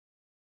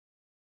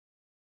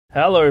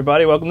Hello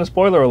everybody, welcome to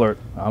Spoiler Alert.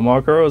 I'm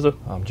Mark Rosa.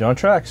 I'm John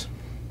Trax.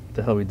 What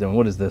the hell are we doing?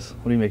 What is this?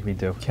 What do you make me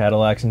do?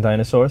 Cadillacs and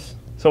Dinosaurs.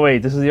 So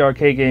wait, this is the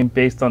arcade game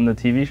based on the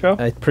TV show?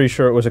 I'm pretty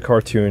sure it was a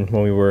cartoon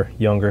when we were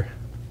younger.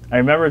 I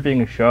remember it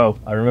being a show.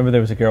 I remember there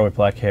was a girl with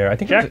black hair. I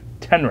think Jack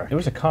Tenrec. it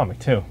was a comic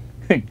too.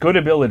 Good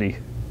ability.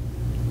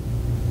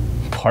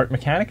 Part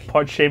mechanic?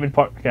 Part shaman,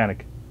 part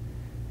mechanic.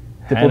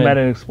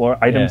 Diplomatic explorer,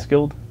 item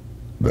skilled.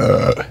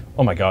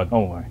 Oh my god.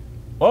 Oh my.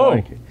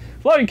 Oh!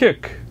 Flying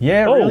kick!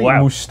 Yeah, oh, really?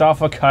 Wow.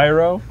 Mustafa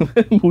Cairo?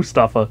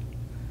 Mustafa.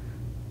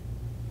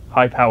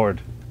 High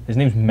powered. His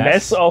name's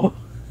Mess.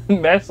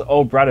 Mess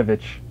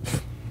Obradovich.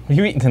 What are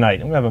you eating tonight?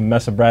 I'm gonna have a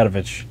Mess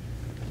Obradovich.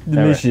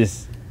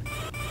 Delicious.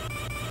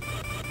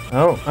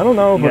 I don't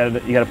know,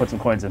 but You gotta put some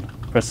coins in.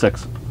 Press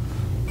 6.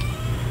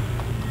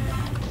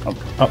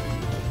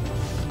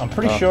 I'm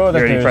pretty sure that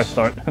you already there's... pressed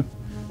start.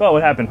 Oh,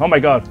 what happened? Oh my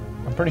god.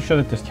 I'm pretty sure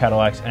that there's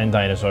Cadillacs and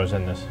dinosaurs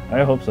in this.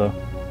 I hope so.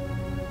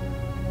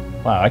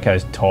 Wow, that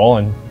guy's tall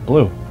and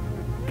blue.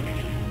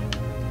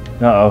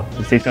 Uh-oh.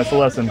 He's teaching us a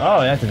lesson. Oh,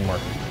 that didn't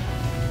work.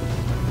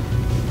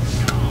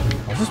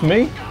 Was this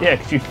me? Yeah,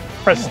 because you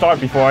pressed start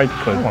before I I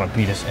could. don't want to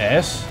beat his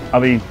ass.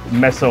 I'll be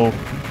Meso,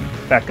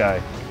 that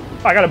guy.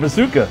 Oh, I got a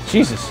bazooka.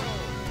 Jesus.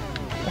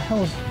 What the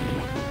hell is...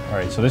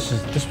 Alright, so this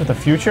was the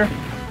future?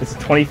 It's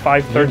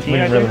 2513. We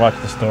didn't really watch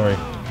the story.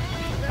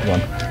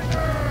 One.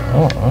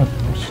 Oh,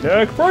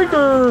 Jack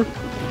Breaker!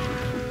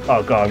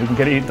 Oh god, we can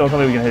get it. Don't tell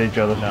me we can hit each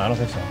other. no, I don't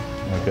think so.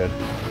 Oh, good.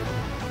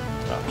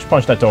 Just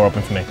punch that door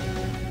open for me.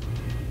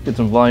 Get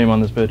some volume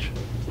on this bitch.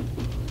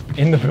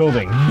 In the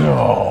building.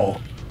 No.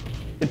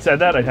 It said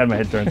that, I had my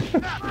head turned.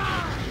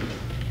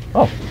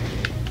 Oh.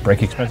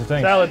 Break expensive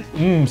things. Salad.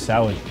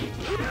 Salad.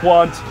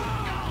 Want.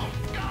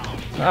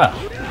 Ah.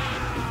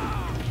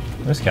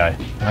 This guy.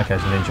 That guy's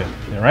a ninja.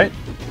 You right?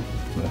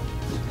 Yeah.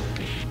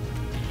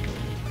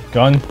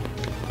 Gun.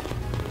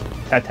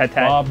 Tat tat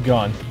tat. Bob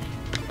gun.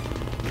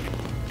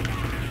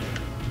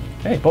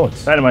 Hey,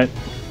 bullets. Dynamite.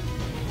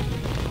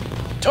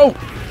 Oh!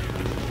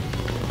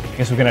 I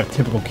guess we're gonna have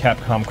typical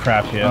Capcom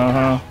crap here.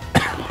 Uh-huh.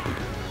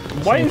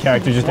 Why is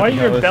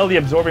your belly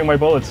absorbing my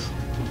bullets?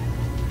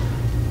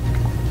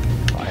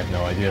 I have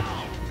no idea.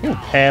 Ooh,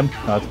 ham.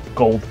 Oh, it's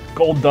gold.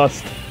 Gold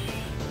dust.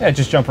 Yeah,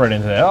 just jump right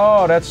into that.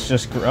 Oh, that's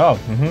just... The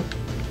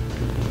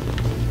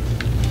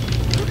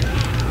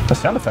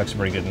sound effects are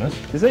pretty good in this.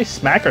 Is it a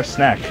smack or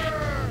snack?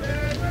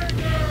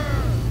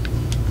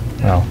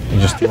 No, you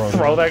just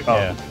throw that? Oh.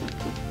 Yeah.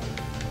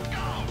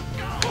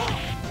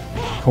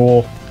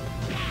 Cool.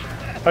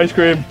 Ice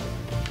cream.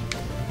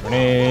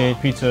 Grenade,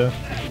 pizza.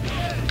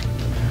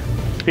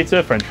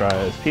 Pizza, french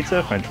fries.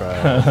 Pizza, french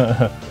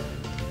fries.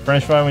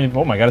 French fry when you...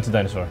 Oh my god, it's a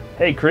dinosaur.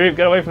 Hey, creep,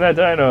 get away from that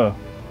dino.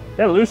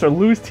 Yeah,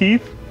 lose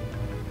teeth.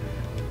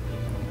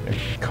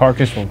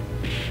 Carcass will...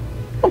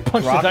 Don't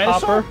punch Rock the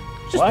dinosaur. hopper?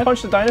 Just What?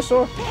 punch the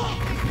dinosaur.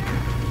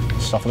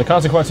 Suffer the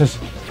consequences.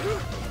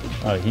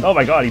 He Oh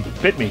my god, he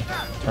bit me.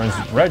 turns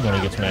red when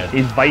he gets mad.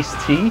 He's Vice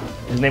T.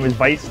 His name is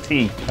Vice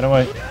T. How do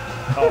I...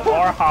 Oh,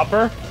 R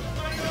Hopper.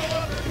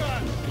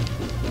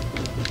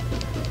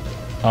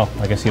 Oh,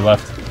 I guess he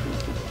left.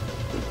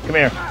 Come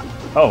here.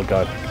 Oh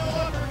god.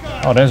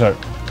 Oh, there's our...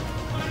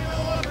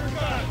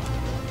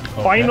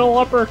 Oh, Final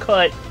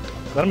uppercut.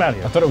 Let him out of I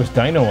here. thought it was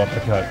Dino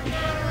uppercut.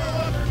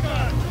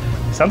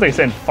 Sounds like he's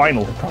saying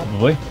final.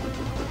 Probably.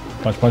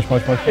 Punch, punch,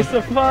 punch, punch. It's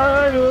the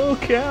final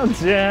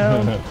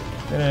countdown.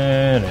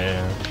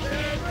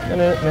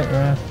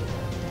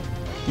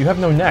 You have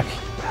no neck.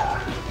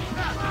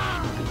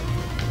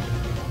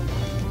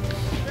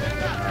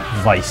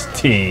 Vice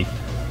T.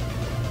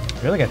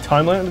 Really got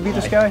time limit to beat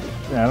this guy?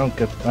 Yeah, I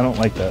don't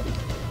like that.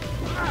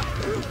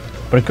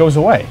 But it goes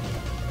away.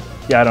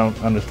 Yeah, I don't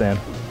understand.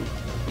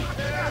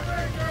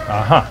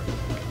 Uh-huh.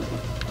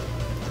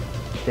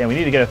 Damn, we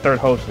need to get a third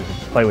host so we can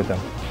play with them.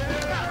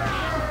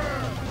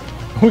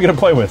 Who are we gonna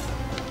play with?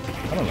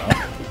 I don't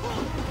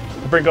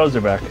know. Bring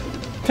Gozer back.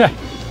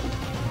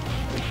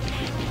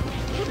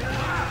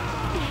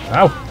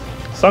 Ow.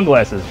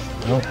 Sunglasses.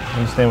 I don't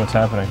understand what's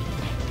happening.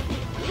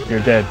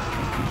 You're dead.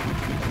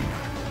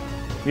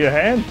 Need a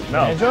hand?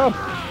 No. Hand job.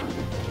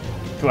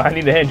 Do I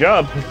need a hand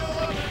job?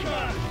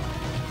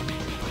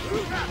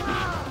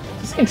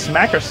 Is this thing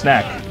smack or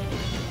snack?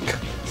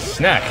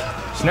 Snack.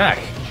 Snack.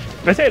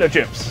 Potato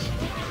chips.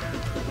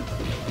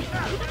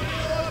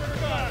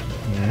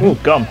 Ooh,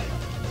 gum.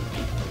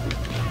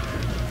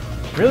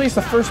 Really? It's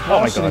the first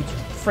boss my in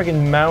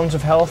friggin' mounds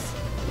of health?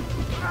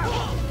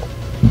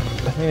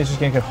 I think it's just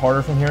gonna get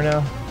harder from here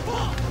now.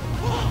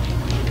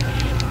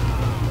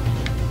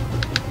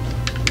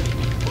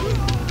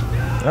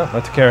 Oh,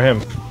 that took care of him.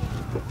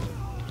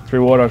 Let's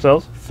reward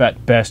ourselves.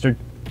 Fat bastard.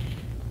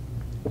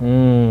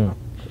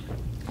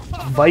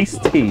 Vice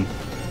T.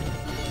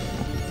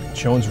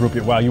 Jones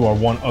Rupert. Wow, you are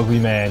one ugly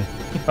man.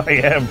 I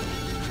am.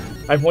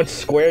 I've once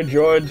square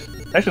jawed.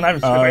 Actually, not even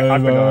square.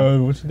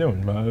 Octagon. What's he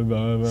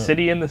doing?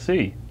 City in the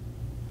Sea.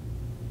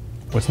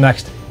 What's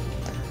next?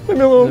 Leave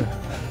me alone.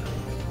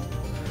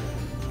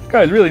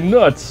 Guy's really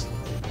nuts.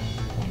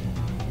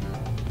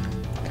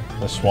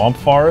 The swamp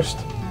forest?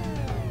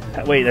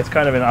 Wait, that's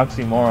kind of an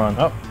oxymoron.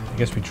 Oh, I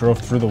guess we drove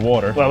through the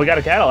water. Well, we got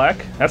a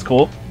Cadillac. That's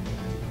cool.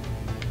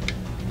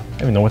 I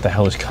don't even know what the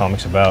hell this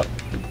comic's about.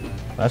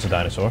 That's a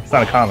dinosaur. It's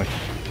not a comic.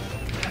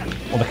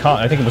 Well,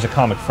 I think it was a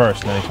comic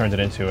first, and then they turned it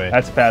into a...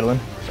 That's paddling.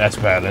 That's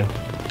paddling.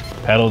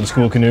 Paddle the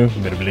school canoe.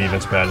 You better believe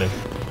that's paddling.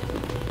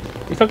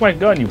 You took my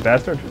gun, you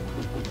bastard.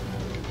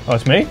 Oh,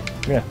 it's me?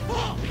 Yeah.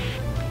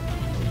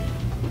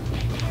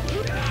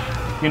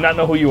 Do you not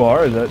know who you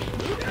are? Is that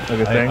a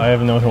good thing? I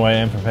haven't known who I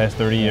am for the past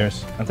 30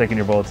 years. I'm taking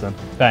your bullets then.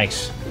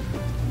 Thanks.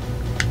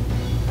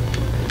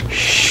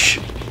 Shh.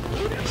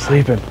 I'm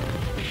sleeping.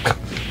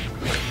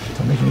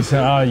 Don't make me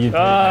sound... Oh, you did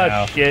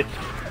now. Shit.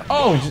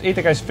 Oh, we just ate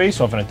the guy's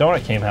face off and a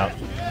donut came out.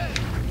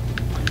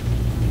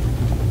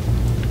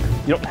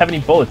 You don't have any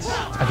bullets.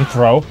 I can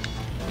throw.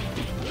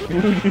 You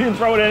didn't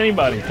throw it at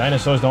anybody.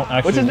 Dinosaurs don't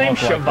actually... What's his name?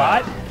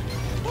 Shavat?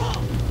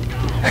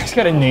 Like He's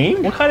got a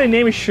name? what kind of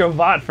name is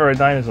Shavat for a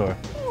dinosaur?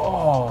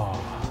 Oh.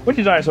 What's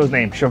your dinosaur's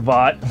name?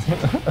 Shavat.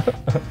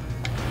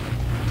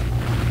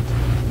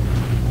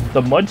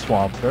 The Mud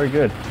Swamp. Very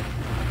good.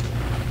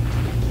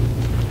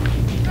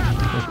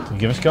 Did you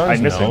give us guns?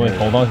 I miss no, him. they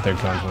hold on to their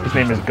guns. His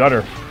name is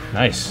Gutter.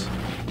 Nice.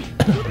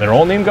 They're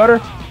all named Gutter?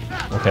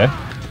 Okay.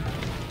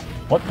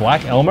 What,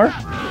 Black Elmer?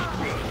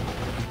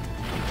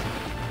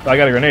 I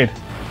got a grenade.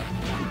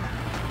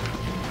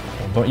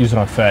 Don't use it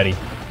on Fatty.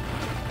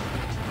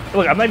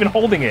 Look, I'm not even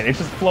holding it. It's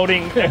just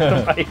floating next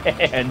to my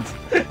hand.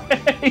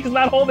 He's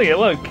not holding it,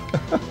 look.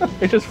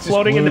 It's just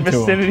floating in the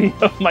vicinity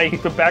of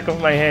the back of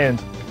my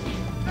hand.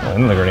 Oh,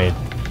 another grenade.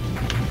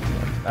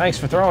 Thanks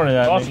for throwing it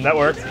at me. Awesome, that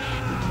worked.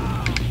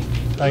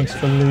 Thanks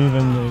for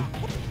leaving me.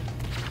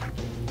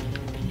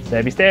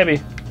 Stabby, stabby.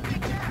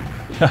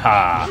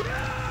 Haha.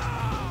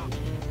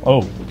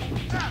 Oh.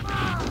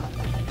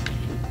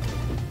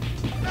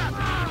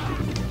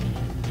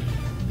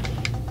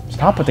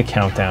 Stop with the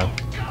countdown.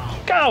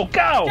 Go,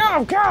 go!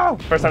 Go, go!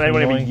 First time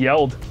anyone even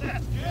yelled.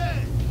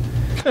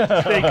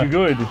 Thank you,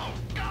 good.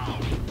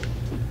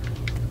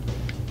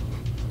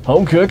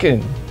 Home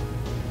cooking.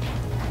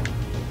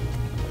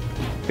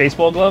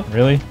 Baseball glove?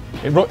 Really?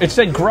 It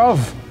said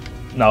Grove.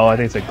 No, I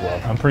think it's a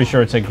glove. I'm pretty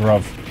sure it said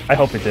Grove. I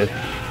hope it did.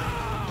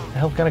 The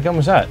hell kind of gun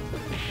was that?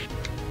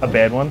 A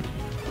bad one?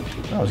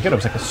 No, it was good. It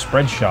was like a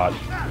spread shot.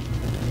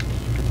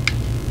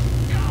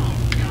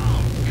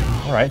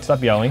 Alright,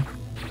 stop yelling.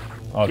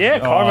 Oh, Yeah,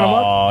 carving them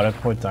up. Oh, that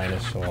poor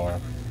dinosaur.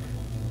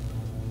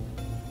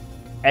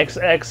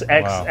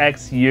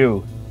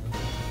 XXXXU.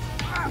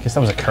 I guess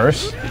that was a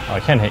curse? Oh, I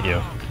can't hit you.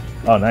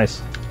 Oh, nice.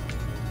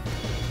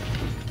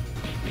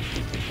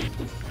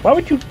 Why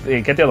would you...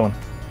 Hey, get the other one.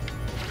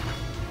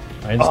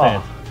 I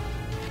understand.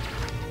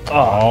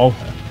 Oh.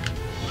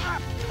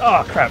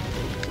 Oh, crap.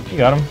 You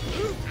got him.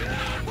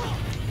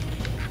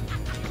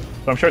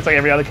 But I'm sure it's like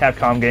every other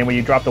Capcom game where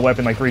you drop the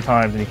weapon like 3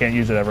 times and you can't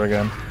use it ever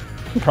again.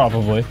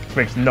 Probably. Which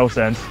makes no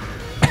sense.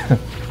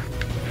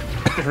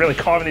 Just really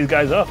carving these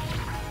guys up.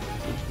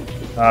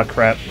 Ah,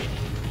 crap.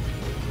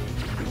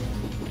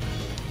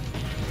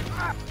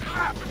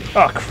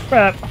 Oh,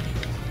 crap.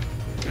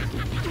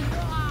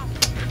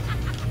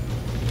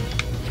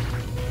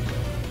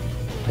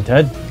 I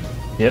dead?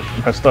 Yep,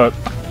 press start.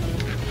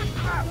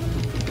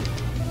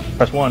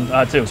 Press 1.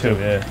 2. 2,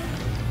 yeah.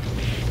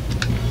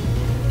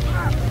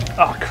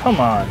 Oh,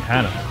 come on.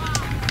 Hannah.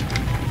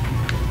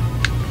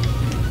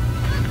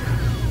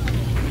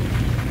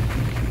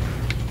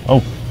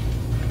 Oh.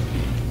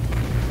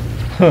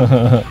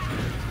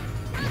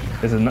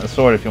 This is a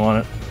sword if you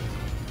want it.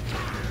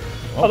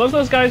 Oh,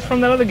 those guys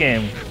from that other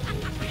game.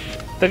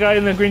 The guy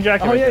in the green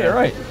jacket. Oh, yeah, you're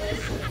right.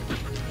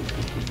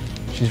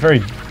 She's very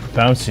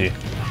bouncy.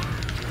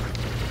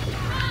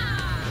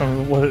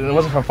 It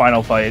wasn't from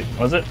Final Fight,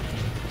 was it?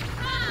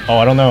 Oh,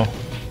 I don't know.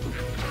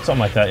 Something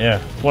like that, yeah.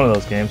 One of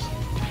those games.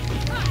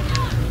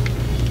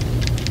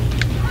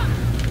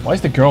 Why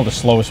is the girl the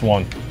slowest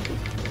one?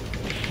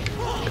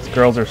 Because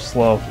girls are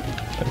slow.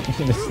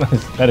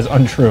 That is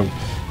untrue.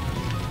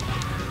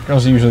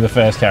 Girls are usually the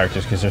fast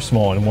characters because they're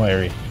small and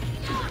wiry.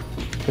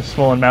 They're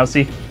small and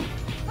mousy.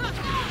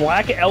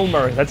 Black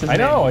Elmer, that's his name.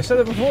 I know, I said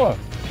it before.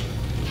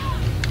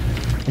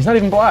 He's not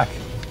even black.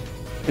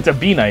 It's a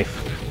bee knife.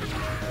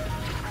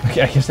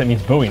 Okay, I guess that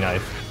means Bowie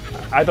knife.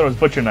 I thought it was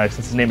butcher knife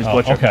since his name is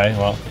Butcher. Okay,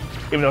 well.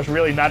 Even though it's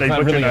really not, It's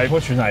not really a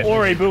butcher knife.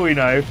 Or a Bowie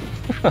knife.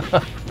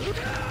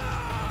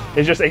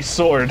 It's just a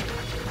sword.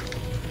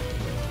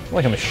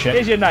 Like a machete.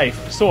 Here's your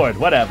knife, sword,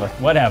 whatever.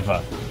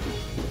 Whatever.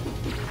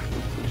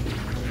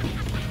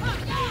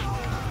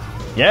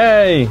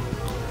 Yay!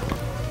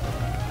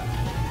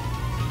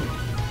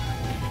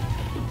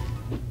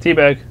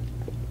 Teabag.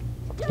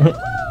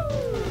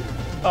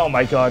 Oh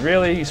my god,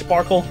 really? You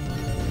sparkle?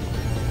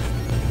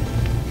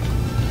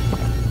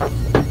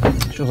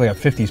 Feels like a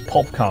 50s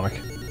pulp comic.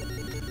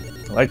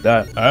 I like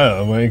that.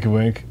 Oh, wink,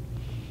 wink.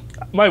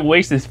 My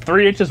waist is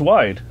 3 inches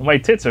wide. And my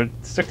tits are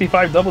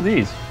 65 double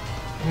Ds.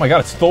 Oh my god,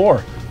 it's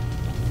Thor.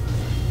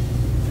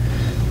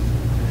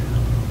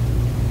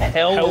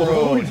 Hell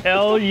Road.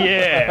 Hell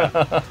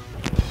yeah.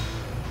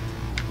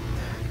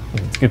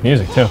 It's good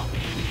music, too.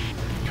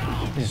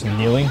 He's just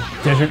kneeling.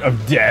 Desert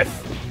of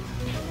Death.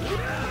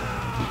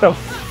 The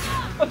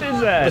What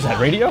is that? What is that,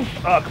 radio?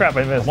 Oh crap,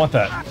 I I missed. want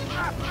that.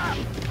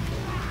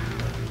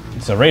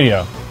 It's a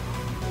radio.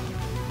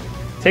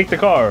 Take the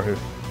car.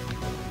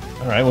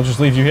 Alright, we'll just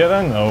leave you here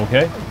then?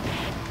 Okay.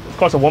 Of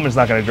course a woman's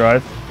not gonna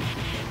drive.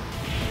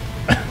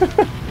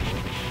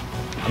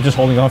 I'm just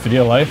holding on for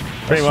dear life.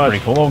 Pretty That's much.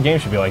 pretty cool. The whole game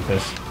should be like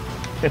this.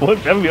 That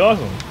would be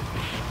awesome.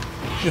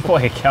 You just put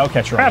like a cow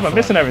catcher Crap, on the I'm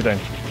missing front. everything.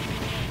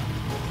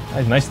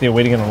 It's nice they're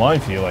waiting in a line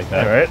for you like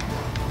that. Alright.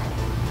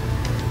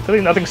 I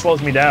think nothing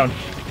slows me down.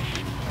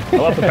 I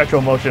love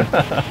perpetual motion.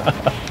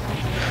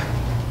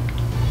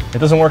 It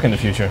doesn't work in the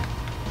future.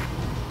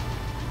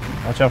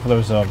 Watch out for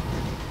those Oh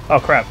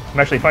crap, I'm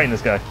actually fighting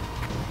this guy.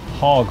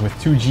 hog with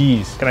 2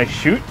 G's Can I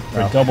shoot?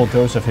 for a double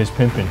dose of his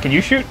pimpin'. Can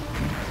you shoot?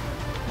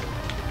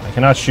 I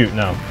cannot shoot,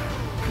 no.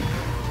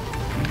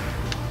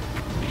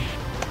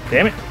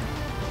 Damn it.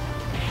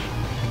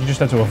 You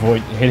just have to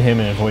hit him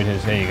and avoid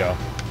his. There you go.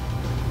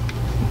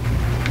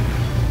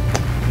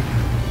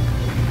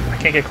 I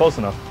can't get close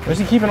enough. Where's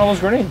he keeping all those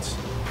grenades?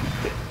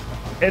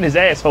 In his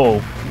asshole.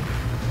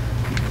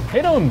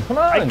 Hit him! Come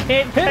on! I can't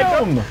hit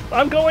catch him! up.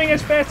 I'm going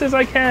as fast as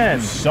I can.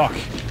 Suck.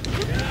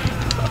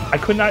 I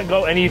could not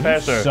go any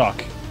faster.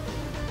 Suck.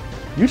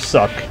 You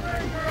suck.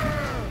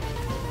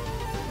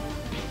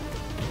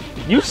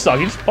 You suck.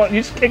 You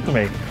just kicked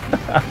me.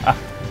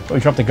 Oh, you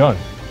dropped the gun.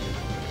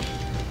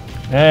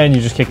 And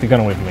you just kicked the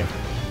gun away from me.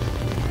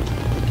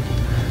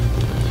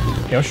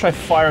 Okay, let's try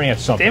firing at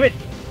something. Damn it.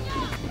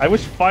 I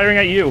was firing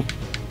at you.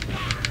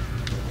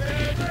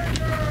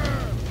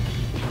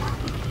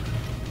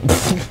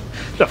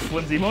 The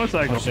flimsy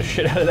motorcycle. Punch the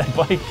shit out of that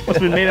bike. Must have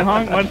been made in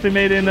Hong Kong. Must have been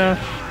made in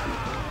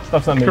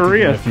Stuff's not made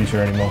Korea. in the future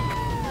anymore.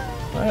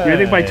 You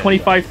think by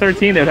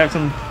 2513 they'd have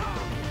some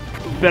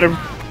better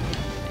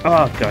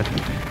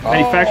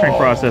manufacturing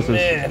processes.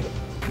 Man.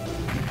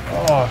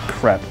 Oh,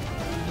 crap.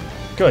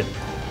 Good.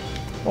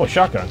 Oh, a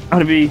shotgun. I'm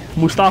gonna be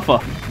Mustafa.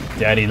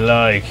 Daddy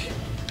like.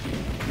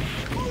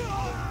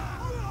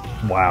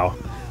 Wow.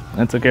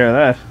 That took care of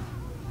that.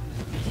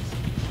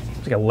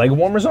 He's got leg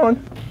warmers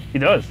on? He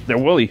does. They're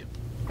woolly.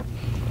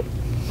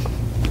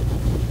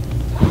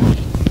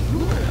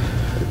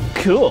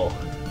 Cool.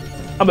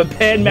 I'm a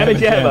pan mamma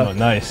jamma.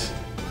 Nice.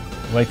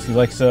 He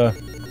likes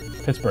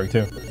Pittsburgh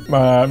too.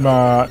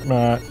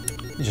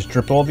 You just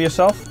dripped all over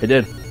yourself? I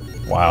did.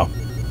 Wow.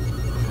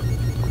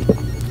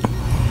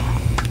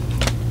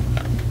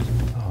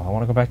 Oh, I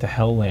want to go back to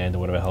Hellland or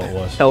whatever the hell it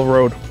was. Hell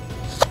Road.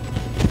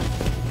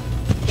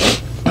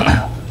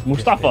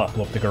 Mustafa.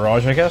 Blow up the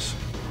garage, I guess.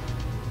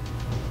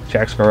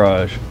 Jack's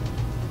garage.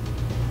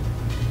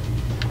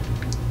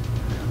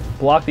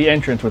 Block the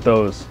entrance with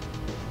those.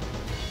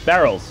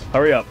 Barrels.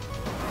 Hurry up.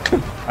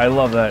 I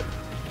love that.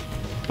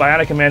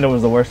 Bionic Commando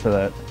was the worst for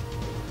that.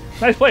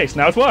 Nice place.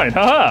 Now it's mine.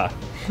 Haha.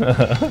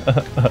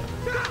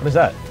 What is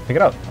that? Pick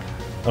it up.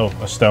 Oh,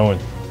 a stone.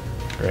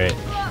 Great.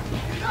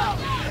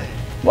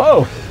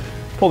 Whoa!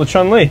 Pull the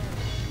Chun-Li.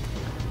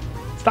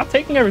 Stop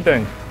taking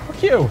everything.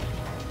 Fuck you.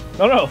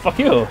 No, fuck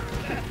you.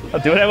 I'll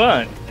do what I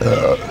want.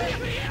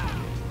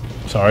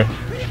 Sorry.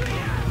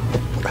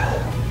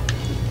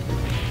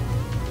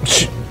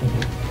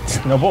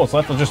 No bullets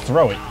left, I'll just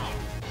throw it.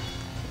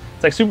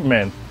 It's like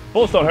Superman.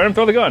 Bullets don't hurt him,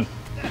 throw the gun.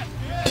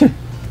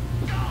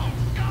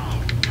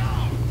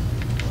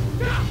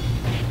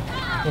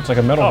 Looks like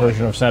a metal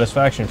version of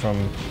Satisfaction from...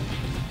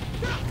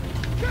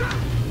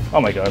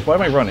 Oh my god, why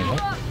am I running?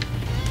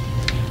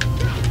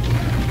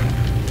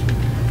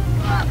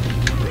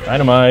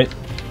 Dynamite.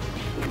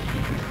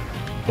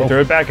 He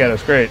threw it back at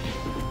us, great.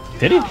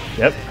 Did he?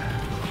 Yep.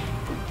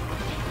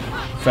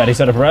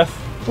 Fatty's out of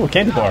breath. Ooh, a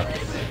candy bar.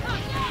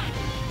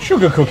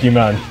 Sugar cookie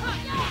man.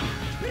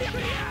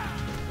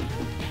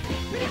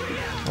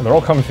 Oh, they're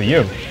all coming for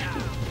you.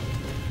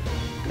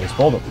 They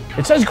spoiled them.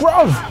 It says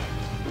Grove!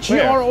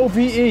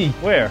 G-R-O-V-E.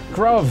 Where?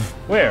 Grove.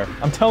 Where?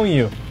 I'm telling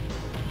you.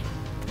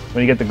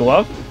 When you get the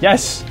glove?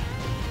 Yes.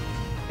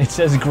 It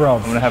says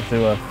Grove. I'm gonna have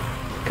to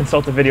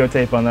consult the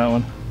videotape on that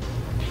one.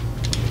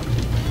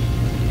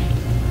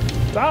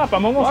 Stop,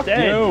 I'm almost Fuck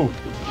dead. you.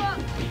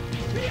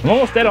 I'm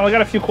almost dead, I only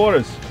got a few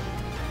quarters.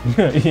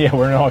 Yeah,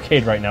 we're in an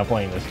arcade right now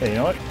playing this. Hey, you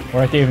know what?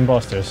 We're at Dave &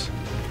 Buster's.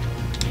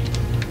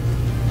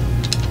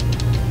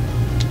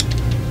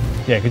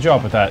 Yeah, good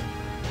job with that.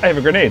 I have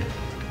a grenade.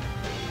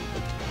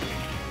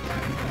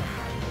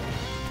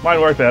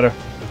 Mine worked better.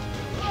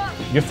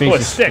 Your face a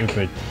is stick.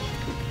 stupid.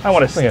 I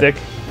want a Look at- stick.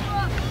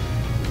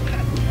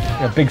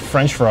 Like a big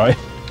French fry.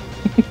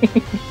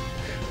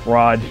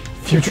 Rod.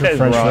 Future It says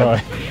French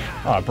rod. fry.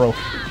 Ah, it broke.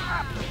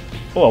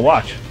 Oh, a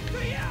watch.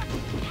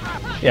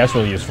 Yeah, that's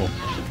really useful.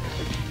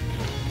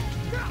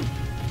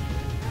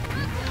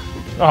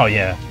 Oh,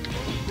 yeah.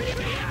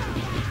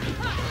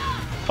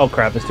 Oh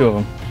crap, there's two of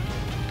them.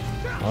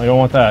 I don't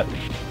want that.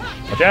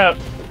 Watch out.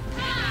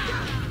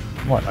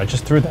 What? I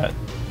just threw that.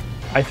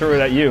 I threw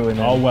it at you and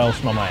then... Oh, well,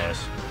 smell my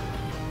ass.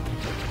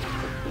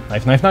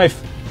 Knife, knife,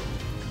 knife.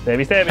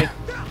 Stabby, stabby.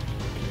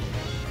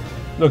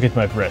 Look at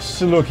my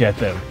breasts. Look at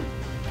them.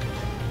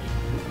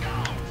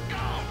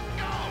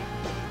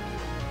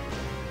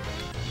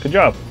 Good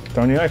job.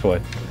 Throwing your knife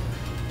away.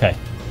 Okay.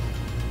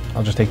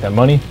 I'll just take that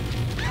money.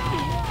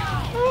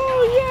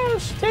 Oh,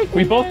 yes, take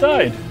We both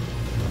died.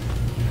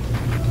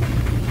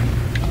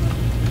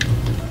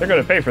 They're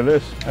gonna pay for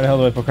this. How the hell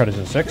do I put credits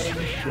in? 6?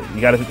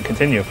 You gotta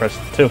continue. Press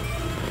 2.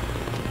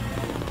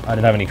 I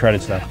didn't have any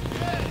credits though.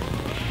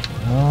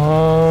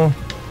 I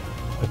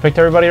picked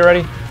everybody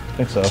already? I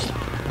think so.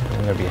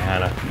 I'm gonna be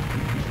Hannah.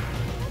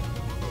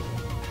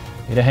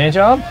 Need a hand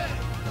job?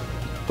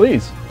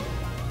 Please.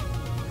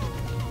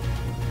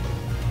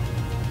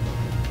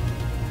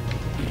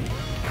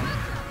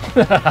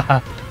 Like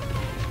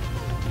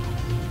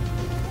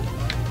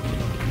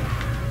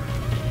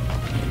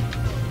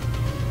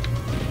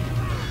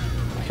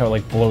how it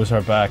like blows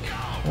her back.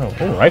 Oh,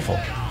 rifle.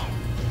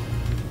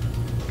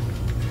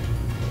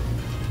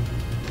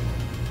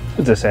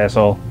 Who's this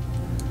asshole?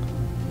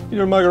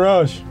 You're in my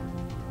garage.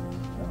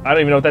 I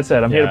don't even know what that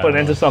said. I'm here to put an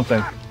end to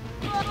something.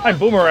 I'm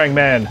Boomerang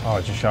Man. Oh,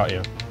 it just shot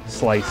you.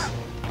 Slice.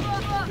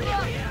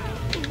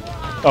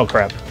 Oh,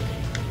 crap.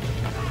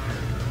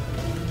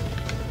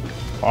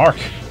 Ark.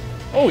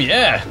 Oh,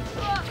 yeah.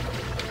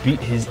 Beat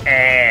his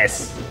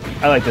ass.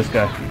 I like this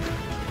guy.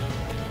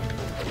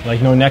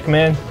 Like no neck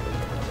man?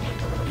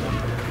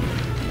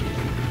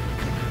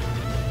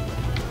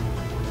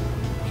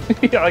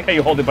 I like how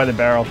you hold it by the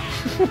barrel.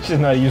 Just know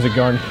how to use a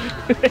gun.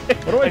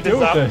 What do I do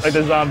with this? Like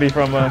the zombie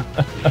from Dawn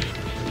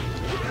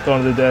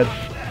of the Dead.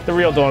 The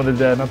real Dawn of the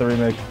Dead, not the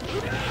remake.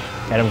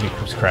 Yeah, that movie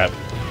was crap.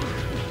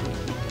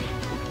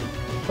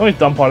 The only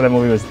dumb part of that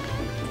movie was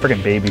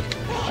freaking Baby.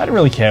 I didn't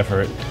really care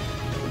for it.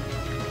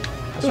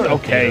 It was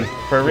okay.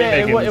 For a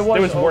remake, there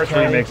was worse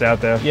remakes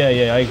out there.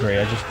 Yeah, I agree.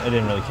 I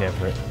didn't really care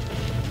for it.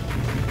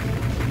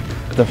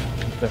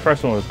 The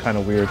first one was kind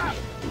of weird.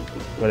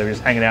 Where they were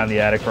just hanging out in the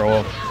attic for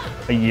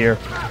a year.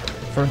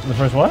 The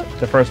first what?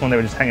 The first one, they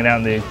were just hanging out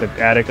in the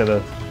attic of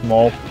the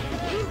mall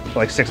for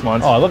like 6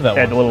 months. Oh, I love that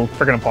They had one. a little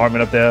freaking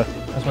apartment up there.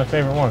 That's my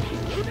favorite one.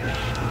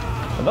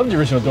 I love the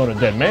original Dawn of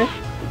the Dead, man.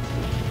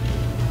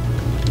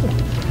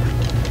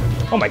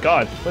 Oh my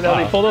god, where the hell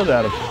did he pull those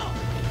out of?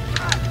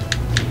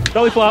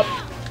 Belly flop!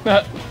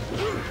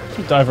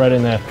 Dive right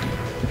in there.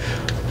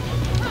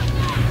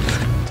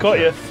 Caught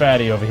you.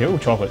 Fatty over here. Ooh,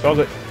 chocolate.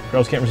 Chocolate.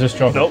 Girls can't resist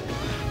chocolate. Nope.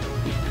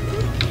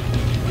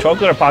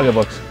 Chocolate or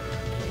pocketbooks?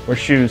 Or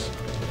shoes?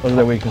 Those are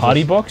their weaknesses.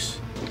 Potty books?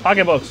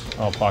 Pocketbooks.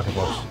 Oh,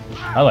 pocketbooks.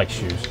 I like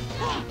shoes.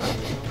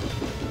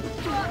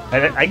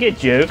 I get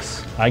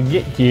jokes. I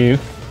get you.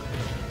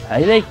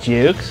 I like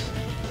jokes.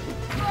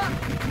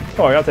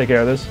 Don't worry, I'll take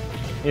care of this.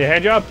 Need a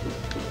hand job?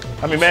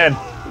 I'm your man.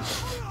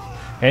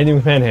 Handy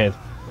with man hand.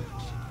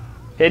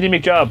 Handy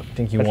McJob. I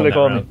think you That's won what they that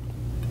call round. me.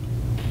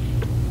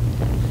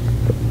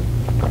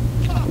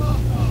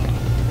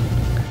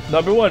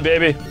 Number 1,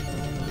 baby.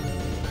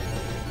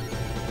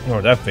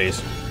 Oh, that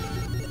face.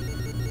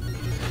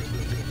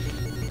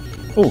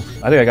 Ooh,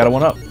 I think I got a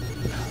 1 up.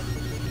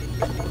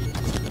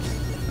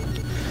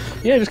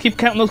 Yeah, just keep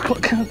counting those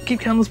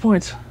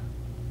points.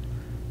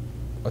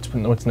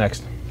 What's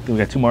next? We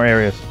got 2 more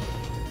areas.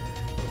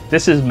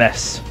 This is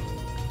mess.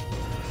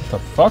 What the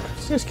fuck?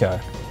 What's this guy?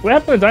 What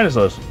happened to the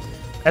dinosaurs?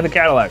 And the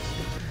Cadillacs?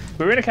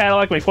 We were in a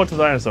Cadillac when we fought the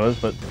dinosaurs,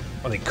 but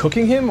Are they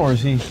cooking him, or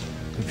is he...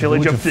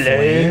 Village of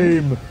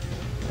Flame. What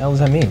the hell does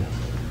that mean?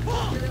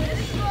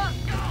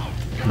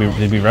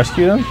 Did we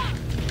rescue them?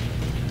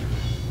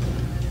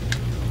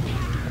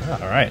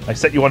 Alright. I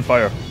set you on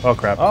fire. Oh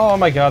crap. Oh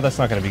my god, that's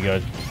not gonna be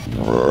good.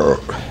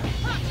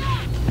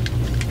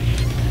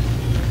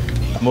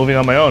 I'm moving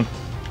on my own.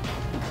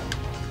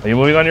 Are you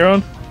moving on your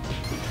own?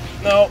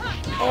 No.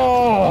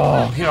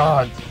 Oh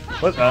god.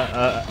 What?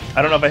 I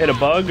don't know if I hit a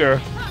bug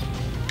or...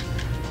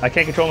 I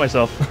can't control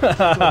myself.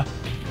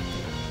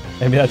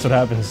 Maybe that's what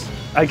happens.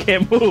 I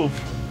can't move.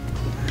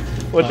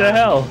 What the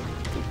hell?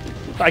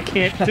 I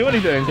can't do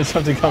anything. Did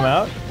something come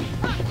out?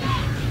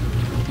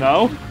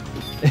 No?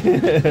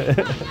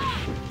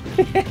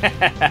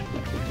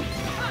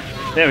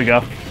 There we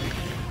go.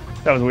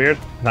 That was weird.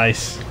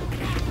 Nice.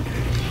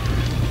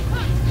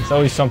 It's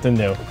always something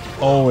new.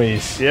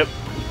 Always. Yep.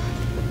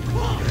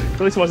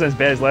 At least it wasn't as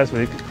bad as last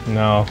week.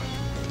 No.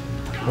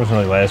 It wasn't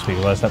really last week,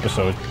 last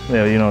episode.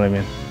 Yeah, you know what I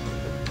mean.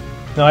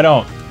 No, I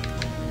don't.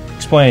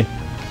 Explain.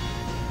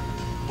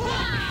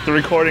 The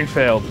recording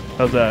failed.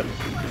 How's that?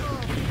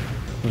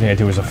 Everything I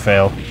do is a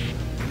fail.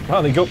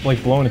 Wow, they go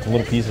like blown into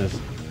little pieces.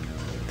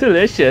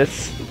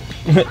 Delicious.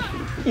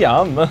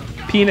 Yum.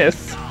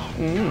 Penis.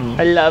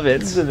 I love it.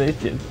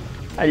 Delicious.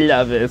 I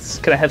love it.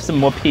 Can I have some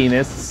more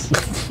penis?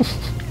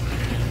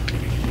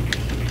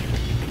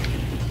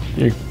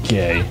 You're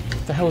gay.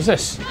 What the hell is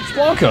this? It's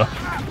Blanca.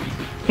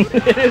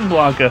 It is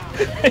Blanca.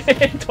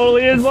 It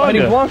totally is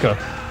Fighting Blanca.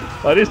 Blanca.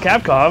 Well, it is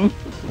Capcom.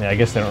 Yeah, I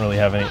guess they don't really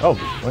have any. Oh,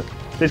 what?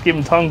 They just give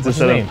him tongues What's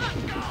his instead name?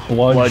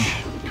 of Bludge.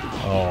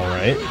 All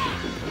right.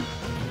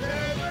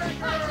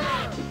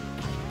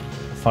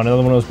 Found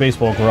another one of those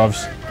baseball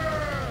gloves.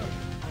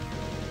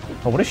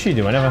 Oh, what does she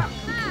do? I never.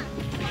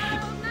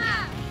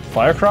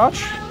 Fire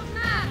crotch?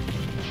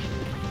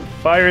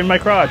 Fire in my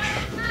crotch.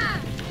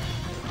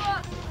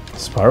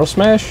 Spiral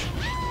smash?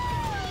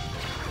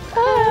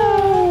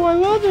 Oh, I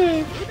love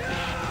it.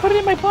 Put it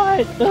in my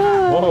butt.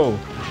 Whoa.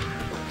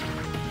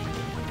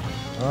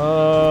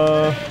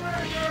 I'll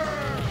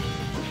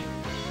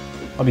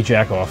be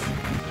Jack off.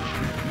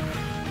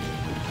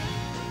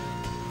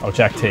 Oh,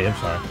 Jack T, I'm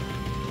sorry.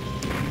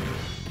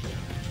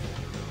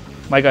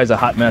 My guy's a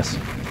hot mess.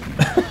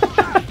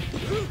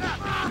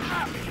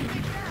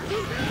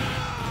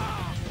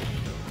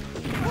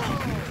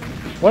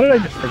 Why did I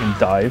just freaking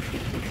dive?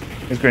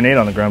 There's a grenade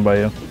on the ground by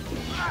you.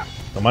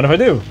 Don't mind if I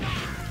do.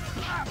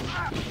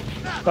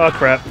 Oh,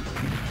 crap.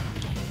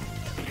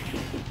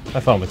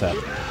 Have fun with that.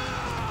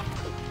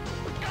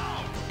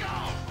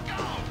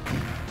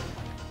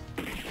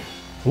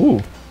 Ooh.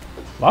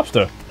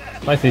 Lobster.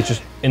 Nice, he's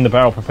just in the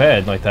barrel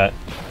prepared like that.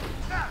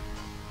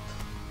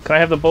 Can I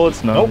have the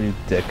bullets? No, Nope. you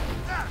dick.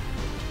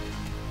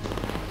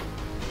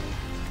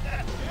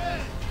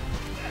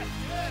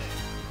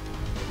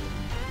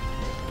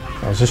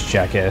 Oh, is this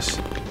jackass?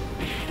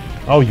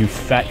 Oh, you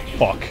fat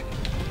fuck.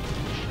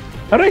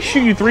 How did I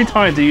shoot you 3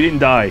 times and you didn't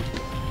die?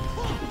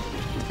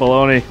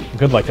 Baloney.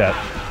 Good like that.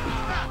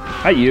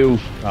 Not you.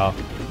 Oh,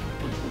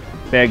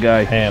 Bad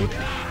guy. ham.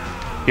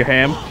 Your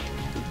ham?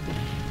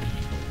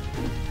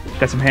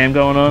 Got some ham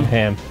going on?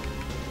 Ham.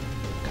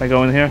 Can I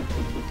go in here?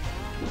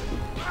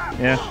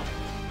 Yeah.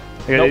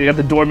 Nope. You got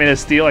the door made of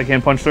steel, I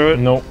can't punch through it?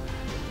 Nope.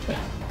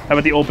 How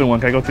about the open one?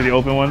 Can I go through the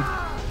open one?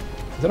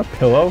 Is that a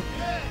pillow?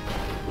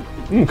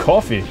 Mmm,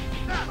 coffee.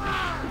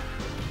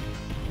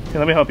 Here,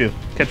 let me help you.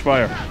 Catch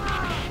fire.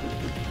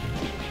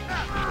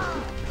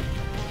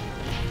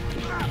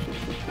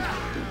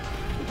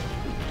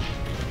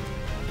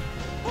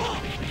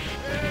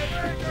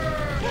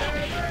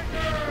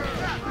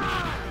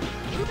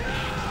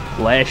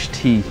 Lash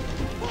T.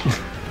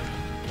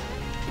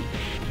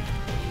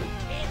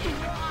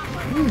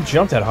 You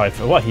jumped that high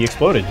for what? He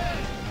exploded.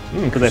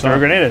 Because I threw a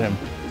grenade at him.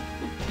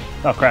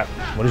 Oh, crap.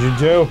 What did you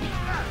do?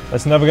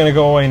 That's never gonna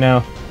go away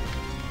now.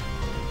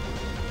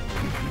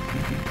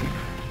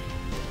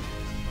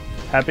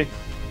 Happy?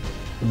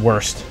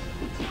 Worst.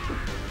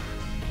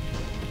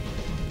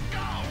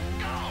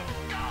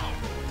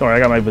 Don't worry, I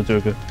got my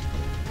bazooka.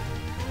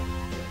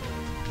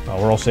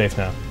 Oh, we're all safe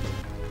now.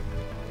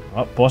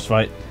 Oh, boss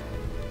fight.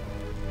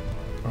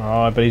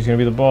 Oh, I bet he's gonna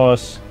be the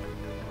boss.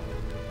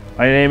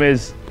 My name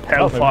is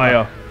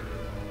Hellfire.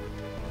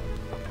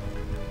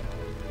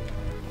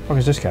 What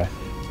is this guy?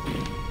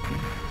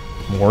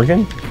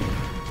 Morgan?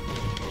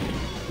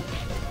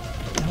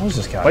 How is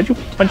this guy? Why'd you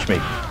punch me?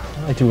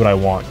 I do what I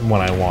want when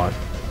I want.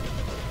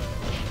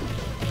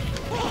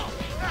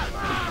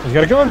 He's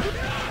got a gun!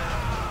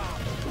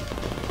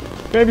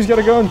 Baby's got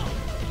a gun!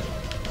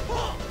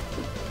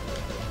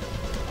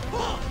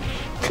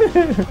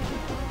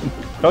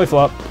 Belly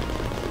flop.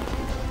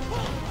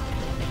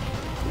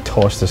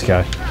 Toss this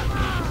guy.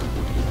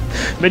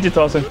 Midget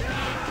tossing.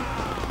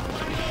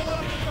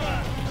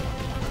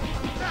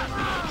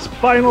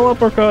 Spinal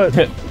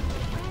uppercut.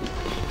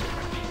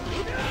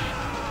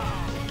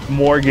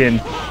 Morgan.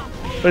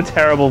 What a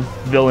terrible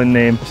villain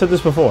name. I said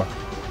this before.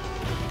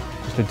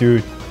 Just a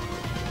dude.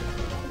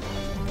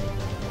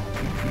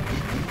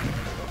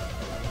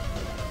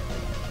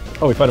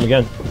 Oh, we fight him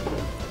again.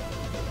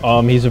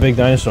 He's a big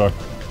dinosaur.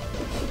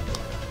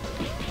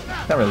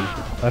 Not really.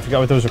 I forgot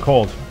what those are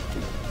called.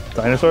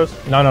 Dinosaurs?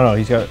 No.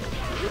 He's got.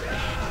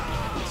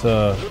 It's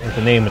like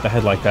the name with the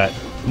head like that.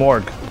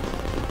 Morg.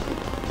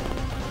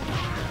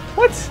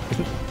 What?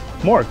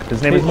 Morg.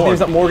 His name is His Morg. name's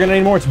not Morgan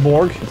anymore. It's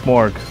Morg. It's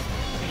Morg.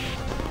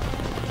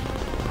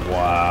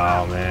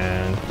 Wow,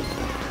 man.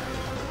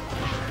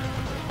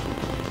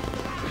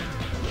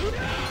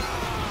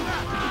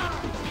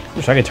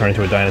 Wish I could turn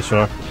into a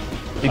dinosaur.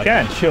 You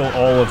can. Kill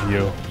all of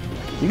you.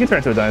 You can turn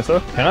into a dinosaur.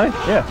 Can I?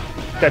 Yeah.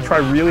 You gotta try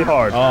really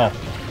hard. Oh.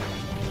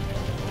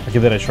 I'll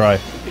give that a try.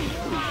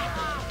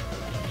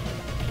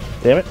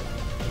 Damn it.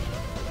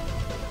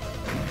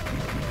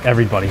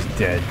 Everybody's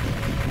dead.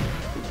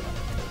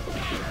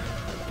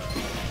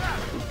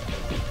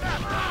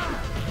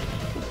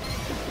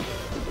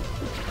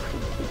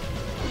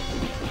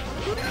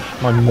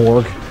 My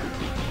Morg.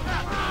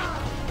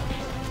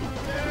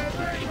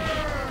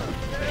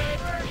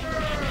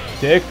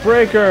 Dick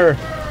Breaker.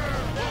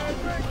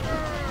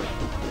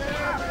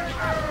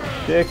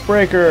 Dick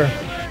Breaker.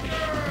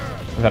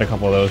 I've had a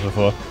couple of those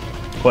before.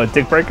 What,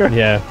 Dick Breaker?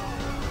 Yeah.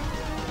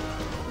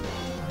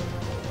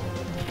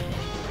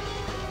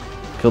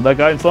 Killed that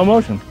guy in slow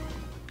motion.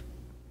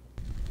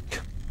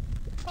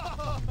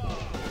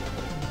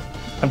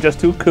 I'm just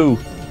too cool.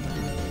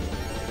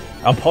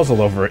 I'm puzzled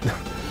over it.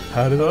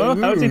 How did I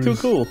lose? How is he too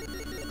cool?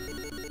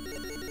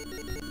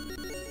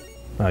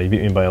 Oh, you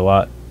beat me by a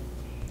lot.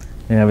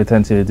 Yeah, I have a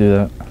tendency to do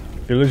that.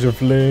 Village of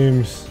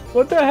Flames.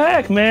 What the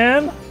heck,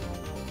 man?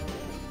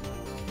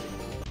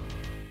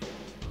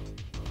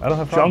 I don't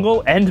have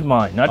Jungle and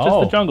mine. Not just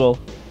Oh. the jungle,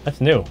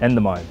 That's new. and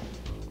the mine.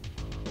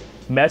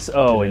 Mess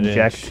O and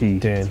Jack T.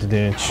 There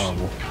There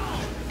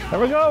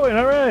we going,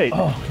 alright.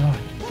 Oh, God.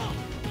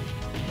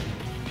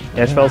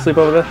 Ash fell asleep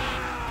over there?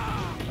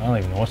 I don't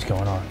even know what's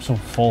going on. I'm so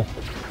full.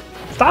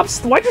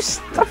 Why'd you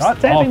stop Shut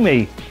stabbing up.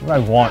 me? What do I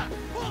want?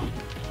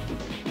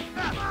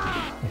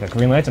 I got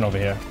Green Lantern over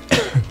here.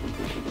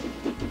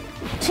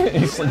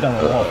 He slid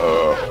down the wall.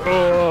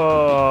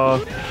 Oh.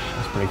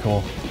 That's pretty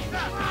cool.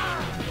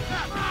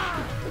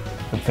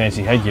 Some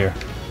fancy headgear.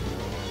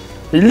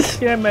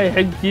 Look at my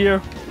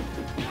headgear.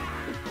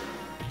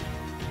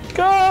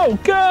 Go!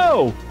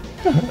 Go!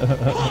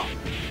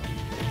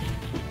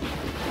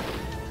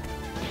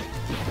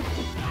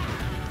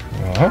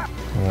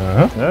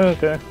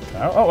 Okay.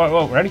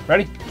 Oh,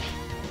 ready?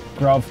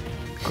 Grub.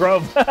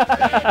 Grub.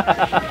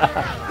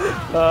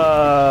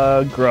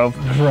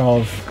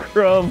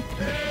 Grub.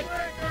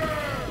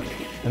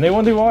 And they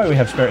wonder why we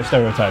have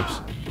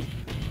stereotypes.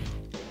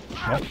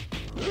 Yep.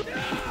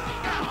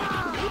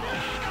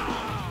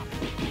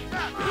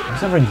 Why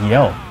does everyone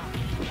yell?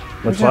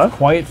 What's that? what?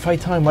 Quiet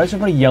fight time. Why is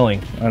everybody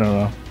yelling? I don't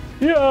know.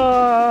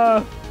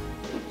 Yeah.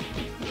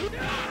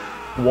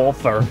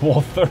 Walther.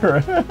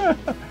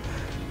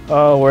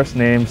 Oh, worst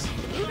names.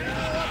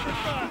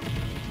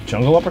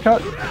 Jungle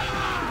uppercut?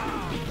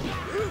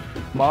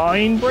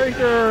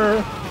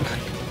 Mindbreaker.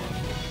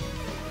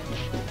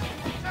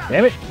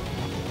 Damn it.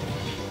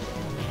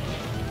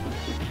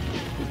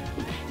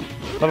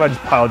 What if I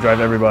just pile drive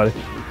everybody?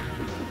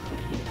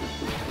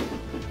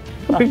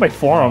 How big my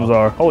forearms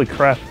are. Holy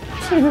crap.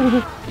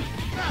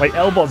 My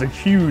elbows are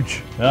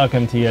huge.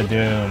 Welcome to your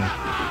doom.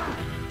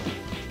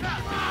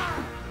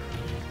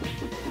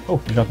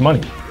 Oh, you got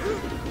money.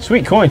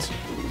 Sweet coins.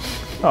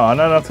 Oh,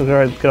 not enough to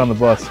get on the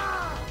bus.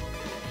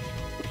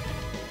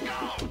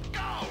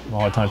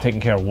 All the time taking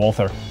care of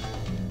Walther.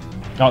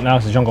 Oh, now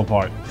it's the jungle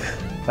part.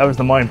 That was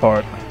the mine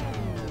part.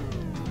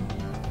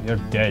 You're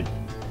dead.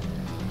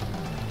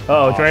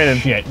 Oh, it's raining.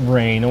 Shit,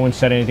 rain. No one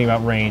said anything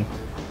about rain.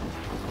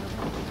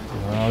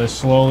 Oh, they're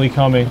slowly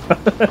coming.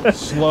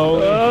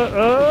 Slowly.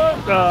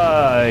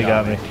 He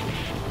got me.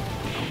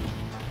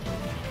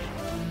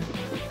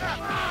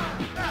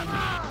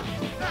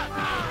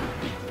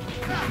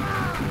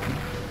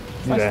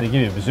 It's nice they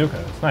give you a bazooka.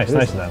 It's nice,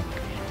 nice of them.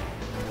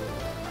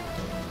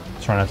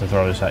 Try not to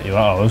throw this at you.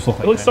 Oh, those look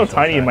like it looks so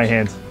tiny in my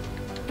hands.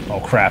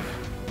 Oh, crap.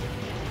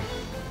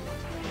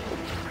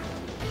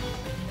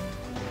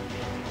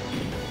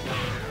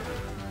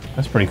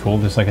 That's pretty cool.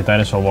 Just like a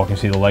dinosaur walking.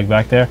 See the leg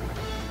back there?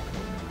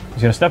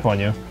 He's gonna step on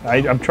you.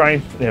 I'm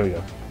trying. There we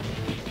go.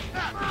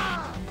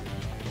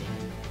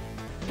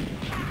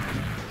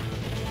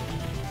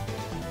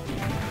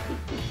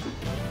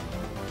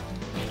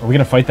 Are we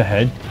gonna fight the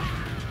head?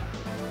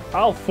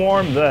 I'll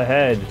form the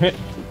head.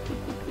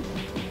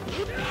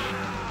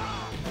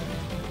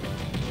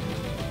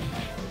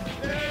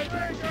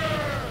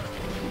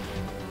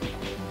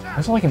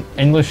 That's like an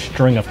endless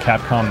string of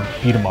Capcom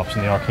beat-em-ups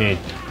in the arcade.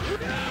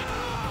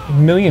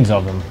 Millions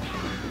of them.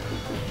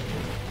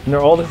 And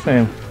they're all the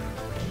same.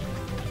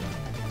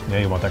 Yeah,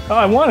 you want that? Oh,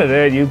 I wanted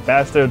it, you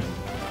bastard.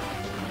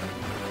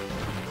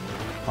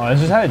 Oh,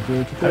 this is head.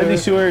 How did he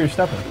see where you're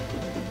stepping?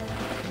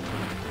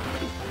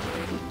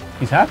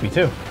 He's happy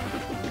too.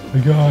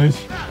 Hey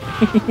guys.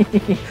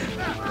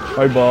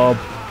 Hi, Bob.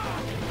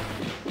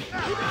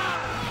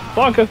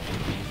 Bonka.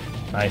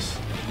 Nice.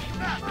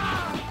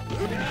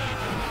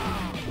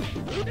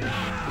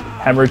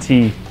 Hammer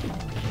T.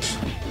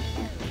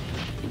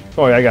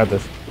 Oh, yeah, I got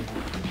this.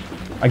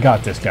 I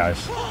got this,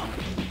 guys.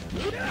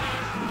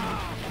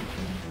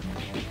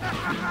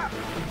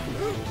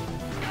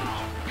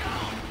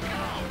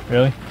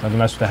 Really? Doesn't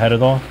mess with the head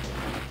at all?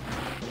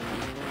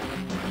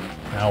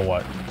 Now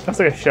what? That's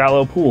like a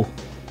shallow pool.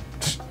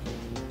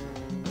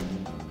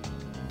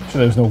 Sure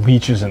there's no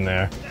leeches in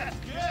there.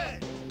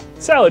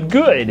 Salad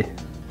good.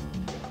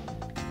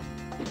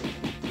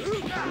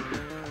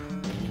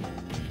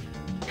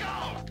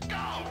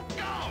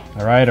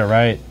 Alright,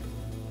 alright.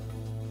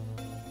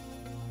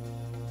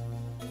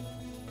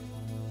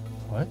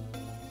 What?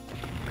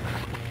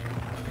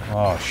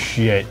 Oh,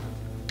 shit.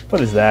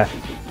 What is that?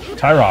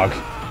 Tyrog.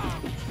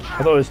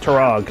 I thought it was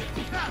Tarog. I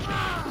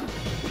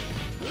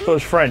thought it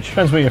was French.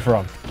 Depends where you're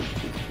from.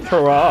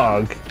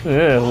 Tarog.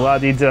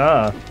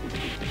 La-di-da.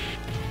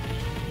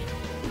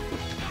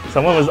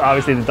 Someone was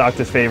obviously the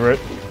doctor's favorite.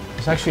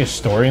 There's actually a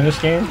story in this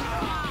game?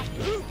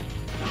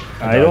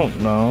 I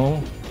don't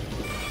know.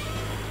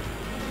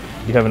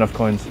 You have enough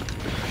coins.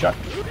 Shut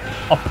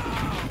up.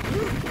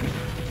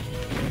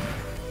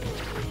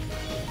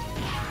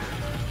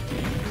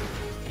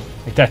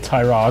 Like that,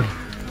 Tyrog.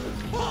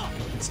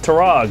 It's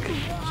Tarog.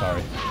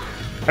 Sorry.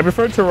 I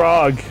prefer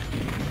Tarog.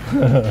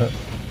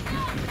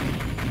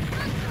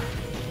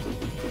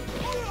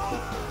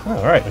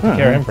 Alright, I took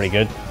care of him pretty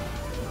good.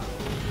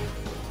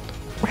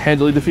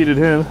 Handily defeated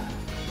him.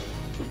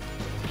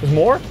 There's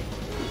more?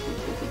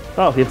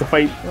 Oh, you have to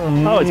fight.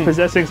 Oh, it's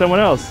possessing someone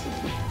else.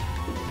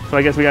 So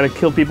I guess we gotta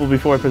kill people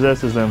before it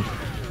possesses them.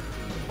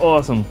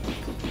 Awesome.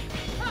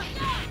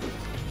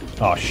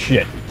 Oh,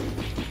 shit.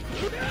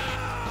 You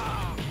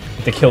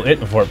have to kill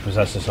it before it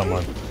possesses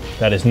someone.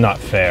 That is not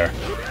fair.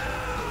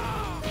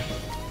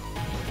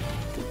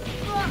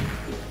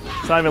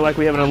 It's not even like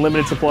we have an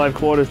unlimited supply of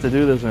quarters to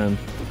do this in.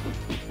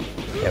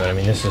 Yeah, but I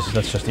mean, that's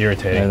just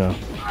irritating. I know.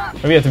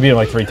 Maybe you have to beat him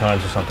like 3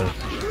 times or something.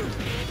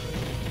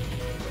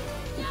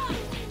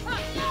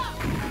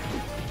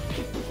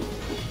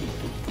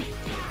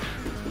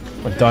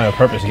 I'm dying on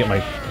purpose to get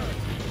my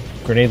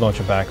grenade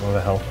launcher back. What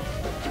the hell?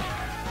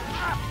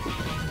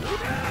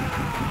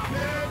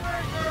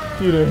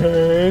 Need a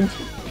hand.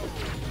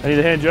 I need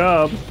a hand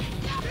job.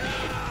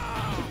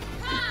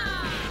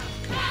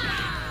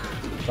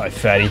 Bye,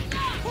 fatty.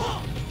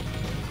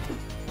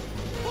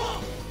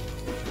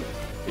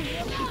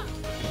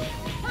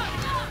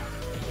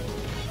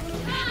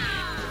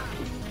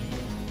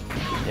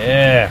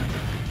 Yeah.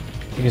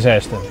 Kick his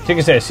ass then. Kick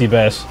his ass,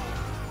 Seabass.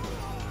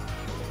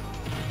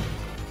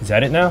 Is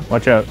that it now?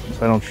 Watch out,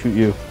 so I don't shoot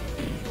you.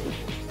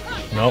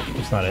 Nope,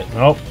 that's not it.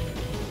 Nope.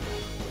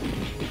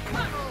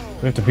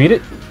 We have to beat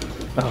it?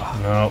 Oh.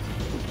 No.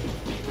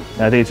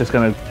 I think it's just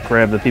gonna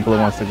grab the people it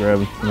wants to grab,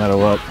 no matter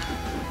what.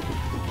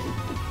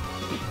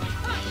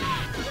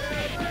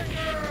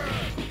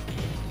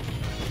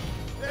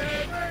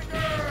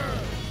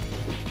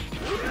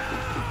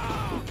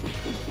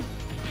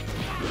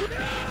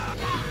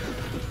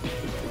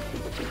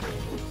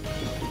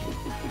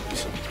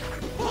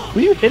 Who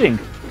are you hitting?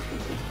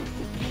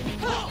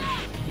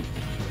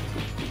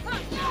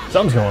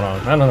 Something's going on.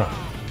 I don't know.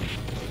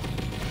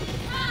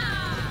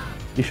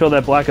 You show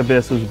that black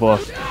abyss who's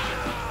boss.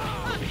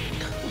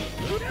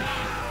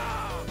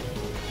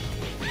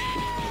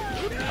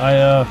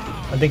 I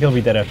think he'll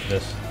be dead after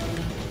this.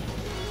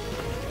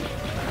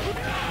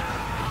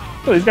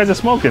 Oh, these guys are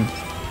smoking.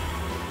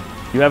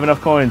 You have enough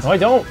coins. No, I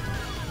don't.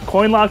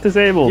 Coin lock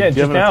disabled. Yeah, You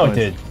just have enough now it coins.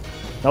 did.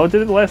 No, it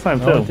did it the last time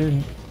No, too. it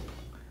didn't.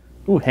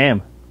 Ooh,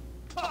 ham.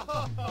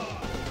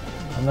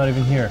 I'm not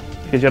even here.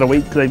 Because you gotta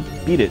wait till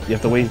they beat it. You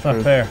have to wait It's not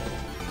for... fair.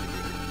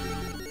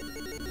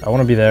 I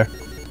want to be there.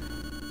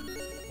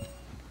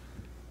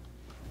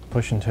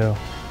 Pushing too.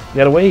 You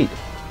gotta wait.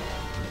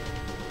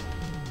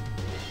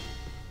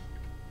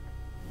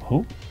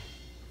 Who?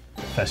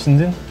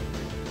 Fessenden?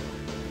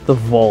 The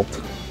vault.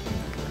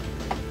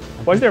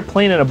 Why is there a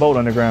plane and a boat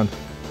underground?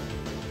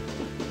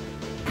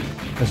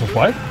 There's a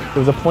what? There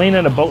was a plane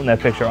and a boat in that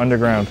picture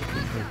underground.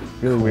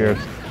 Really weird.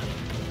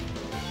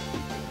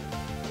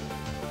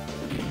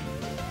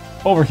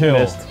 Overkill.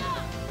 Missed.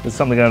 There's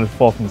something gonna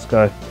fall from the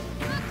sky.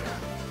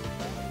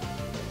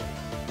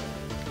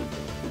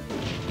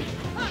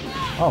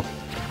 Oh.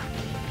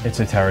 It's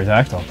a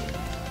pterodactyl.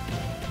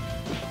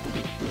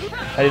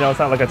 How do you know it's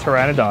not like a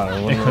pteranodon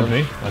or one It of could those?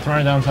 be. The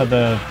pteranodons had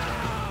the...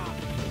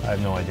 I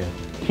have no idea.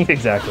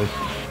 Exactly.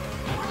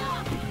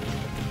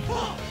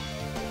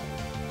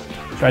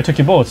 Sure, I took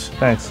your bullets.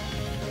 Thanks.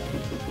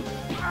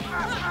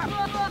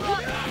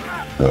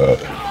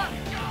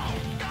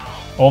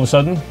 All of a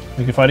sudden,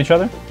 we could fight each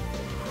other?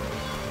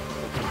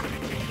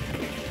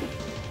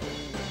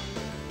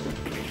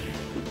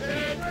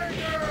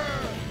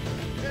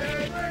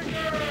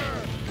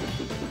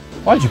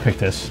 Why'd you pick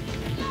this?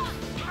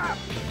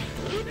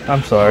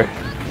 I'm sorry.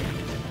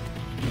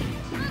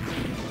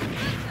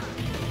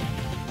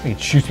 I think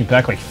it shoots me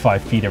back like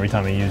 5 feet every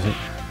time I use it.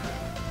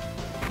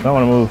 I don't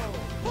want to move.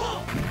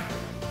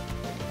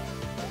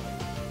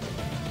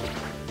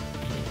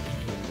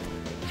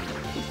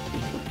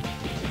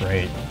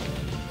 Great.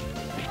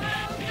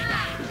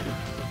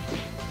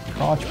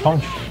 Crotch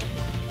punch.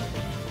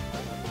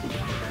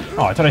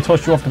 Oh, I thought I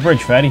tossed you off the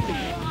bridge, fatty.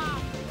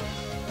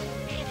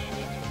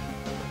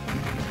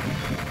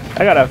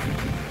 I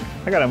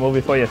gotta move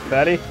before you,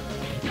 fatty.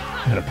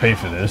 I'm gonna pay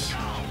for this.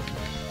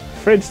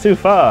 Fridge too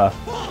far.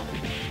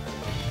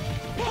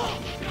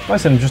 I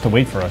said him just to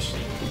wait for us.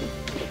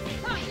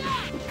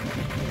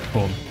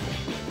 Boom.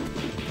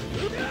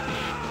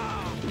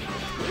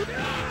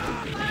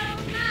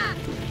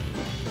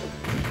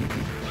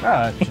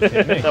 Ah, that just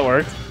hit me. That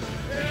worked.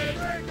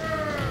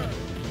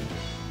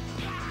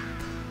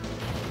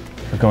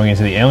 We're going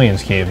into the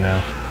aliens cave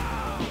now.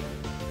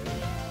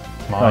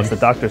 Oh, it's the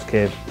doctor's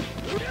cave.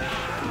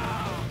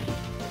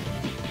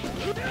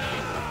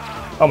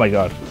 Oh my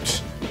god.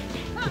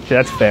 Okay,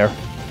 that's fair.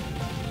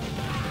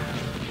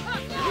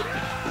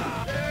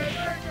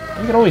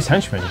 Look at all these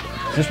henchmen.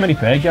 Is this many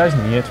bad guys in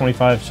the year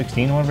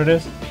 2516, whatever it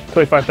is?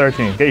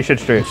 2513. Get your shit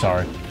straight. I'm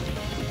sorry.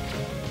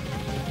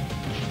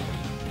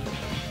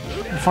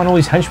 I find all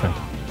these henchmen.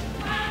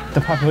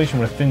 The population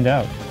would have thinned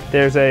out.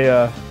 There's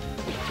a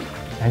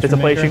Henchman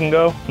place maker? you can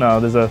go. No,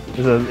 there's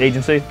an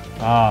agency.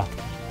 Ah,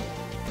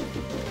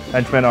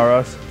 Henchmen are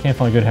us. can't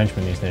find good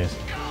henchmen these days.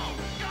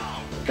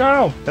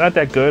 No, they're not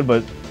that good,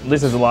 but at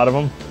least there's a lot of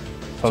them.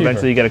 So Cheaper.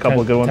 eventually you get a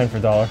couple of good 10 ones. for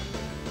a dollar.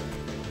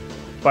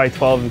 Buy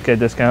 12, you get a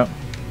discount.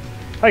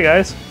 Hi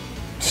guys.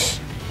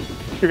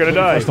 You're gonna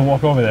die. Supposed to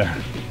walk over there.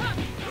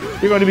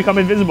 You're going to become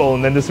invisible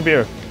and then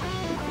disappear.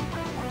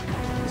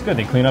 It's good.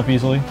 They clean up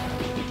easily.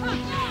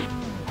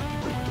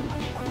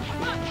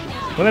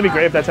 Wouldn't that be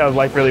great if that's how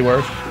life really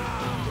works?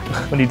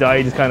 When you die,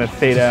 you just kind of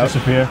fade out.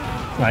 Disappear.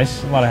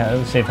 Nice. A lot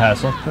of save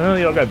hassle. Well,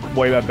 you don't got to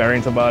worry about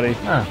burying somebody.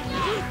 Ah.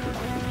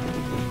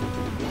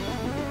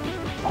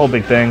 Whole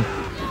big thing.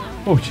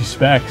 Oh, she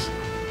smacks.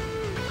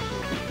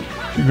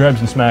 She grabs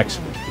and smacks.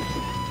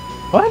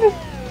 What?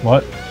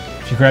 What?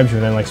 She grabs you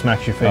and then like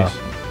smacks your face.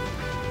 Oh.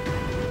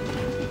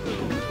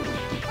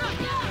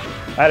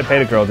 I had a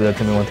pay girl do that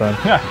to me one time.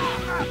 Yeah.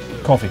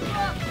 Coffee.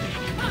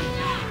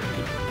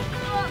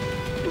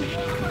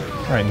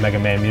 Alright, Mega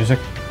Man music.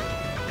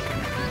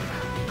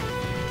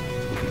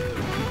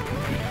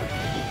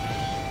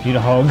 Need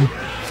a hug.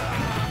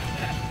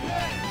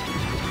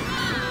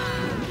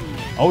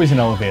 Always an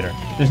elevator.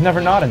 There's never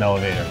not an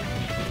elevator.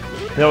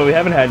 No, we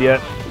haven't had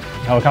yet.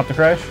 Helicopter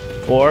crash?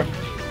 4.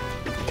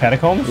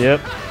 Catacombs? Yep.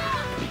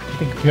 I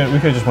think we could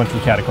have just went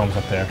through catacombs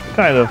up there.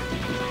 Kind of.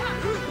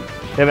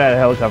 We haven't had a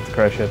helicopter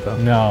crash yet, though.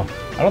 No.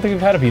 I don't think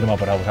we've had to beat 'em up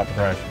with a helicopter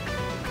crash.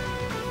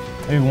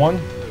 Maybe one?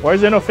 Why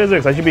is there no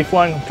physics? I should be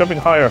jumping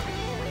higher.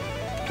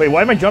 Wait,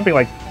 why am I jumping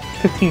like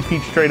 15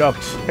 feet straight up?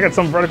 I got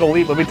some vertical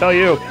leap, let me tell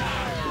you.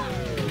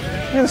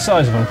 Look at the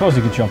size of him. Of course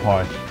he can jump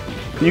high.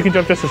 You can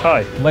jump just as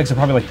high. Legs are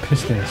probably like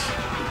pistons.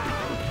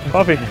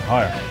 Coffee.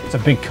 Higher. It's a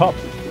big cup.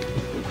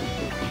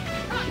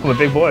 I'm a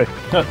big boy.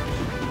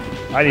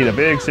 I need a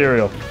big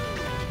cereal.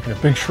 You're a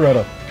big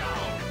shredder.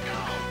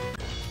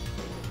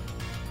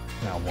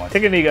 Now what?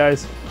 Take a knee,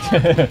 guys.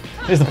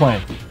 Here's the plan.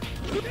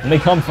 When they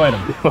come, fight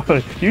them.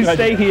 You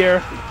stay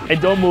here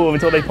and don't move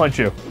until they punch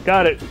you.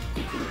 Got it.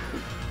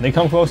 When they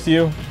come close to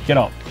you, get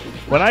up.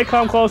 When I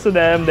come close to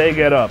them, they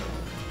get up.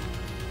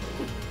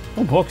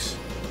 Oh, books.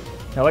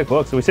 I like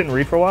books. Did we sit and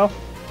read for a while?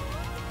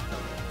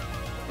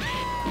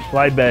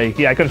 Light Bay.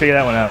 Yeah, I couldn't figure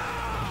that one out.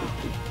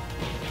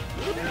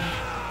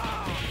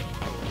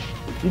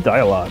 You die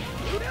a lot.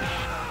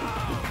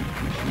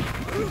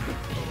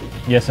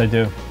 Yes, I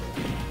do.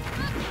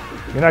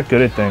 You're not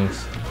good at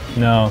things.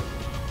 No.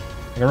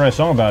 I can write a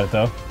song about it,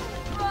 though.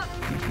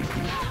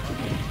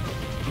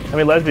 How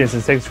many lesbians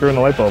does it take to screw in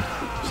the light bulb?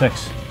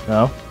 6.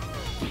 No.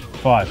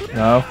 5.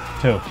 No.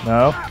 2.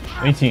 No.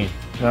 18.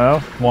 No.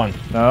 1.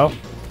 No.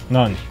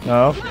 None.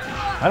 No.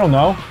 I don't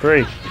know.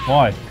 3.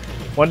 Why?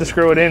 1 to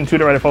screw it in, 2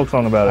 to write a folk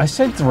song about it. I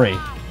said 3. I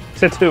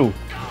said 2.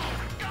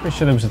 Pretty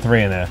sure there was a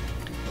 3 in there.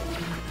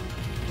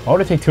 Why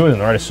would it take 2 of them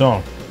to write a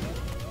song?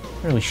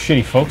 Really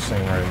shitty folk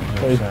singing,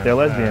 right? They're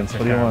lesbians.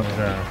 What do you want?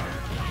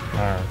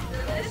 Alright.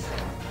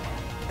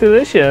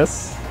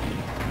 Delicious.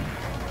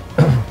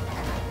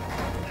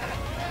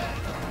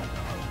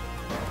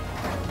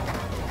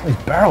 Where's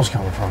these barrels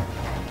coming from?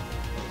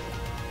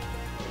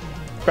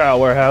 Barrel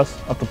warehouse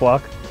up the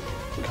block.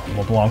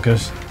 More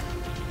Blancas.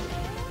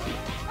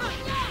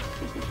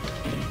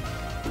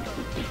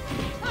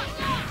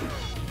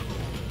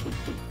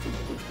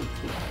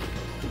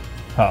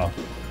 Uh-oh.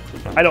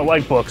 I don't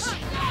like books.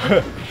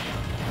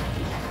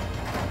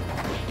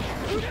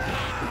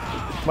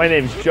 My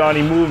name's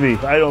Johnny Movie.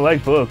 I don't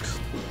like books.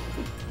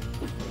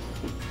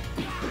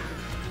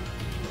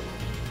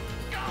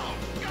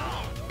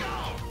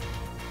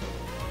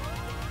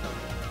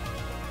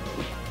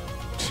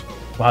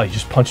 Wow, you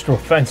just punched through a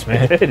fence,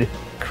 man. I did.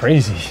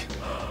 Crazy.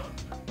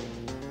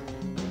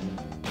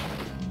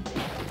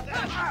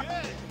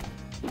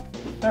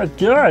 That's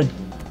good.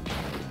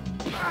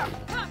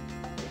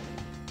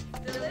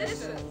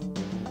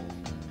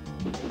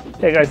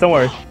 Hey guys, don't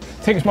worry.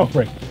 Take a smoke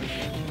break.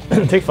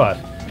 Take 5.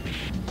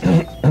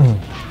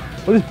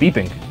 What is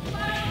beeping?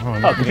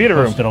 Oh, computer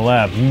room. To the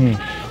lab.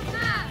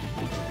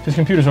 His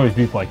computers always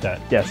beep like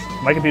that. Yes,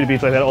 my computer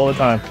beeps like that all the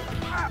time.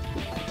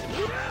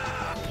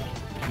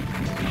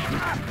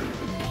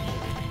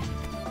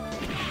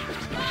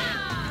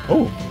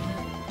 Oh.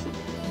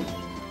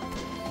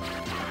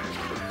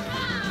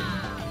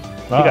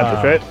 You got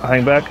this, right? I'll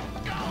hang back.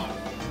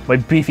 My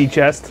beefy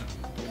chest.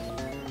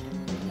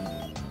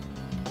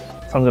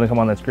 Something's gonna come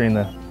on that screen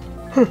then.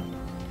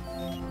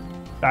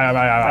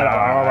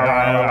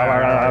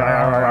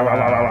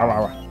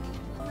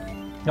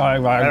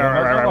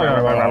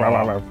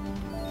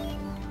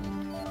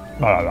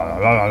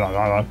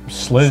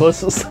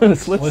 Slicerus.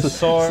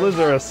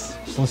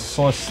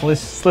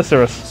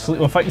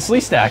 We're fighting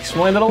Slee Stacks.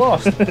 Land of the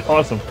Lost.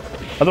 Awesome. I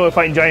thought we were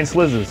fighting giant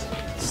slizzers.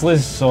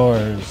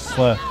 Slizzors.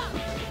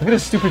 Look at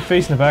his stupid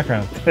face in the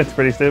background. It's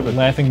pretty stupid.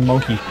 Laughing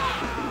monkey.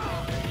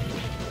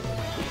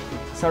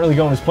 It's not really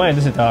going as planned,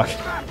 is it, Doc?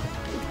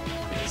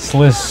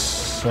 Sliz.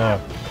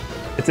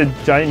 It's a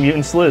giant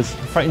mutant sliz.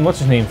 Fighting what's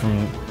his name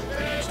from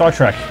Star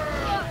Trek?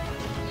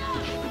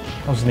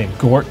 What was his name?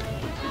 Gort?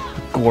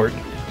 Gort.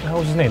 What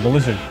was his name? The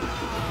lizard.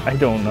 I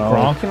don't know.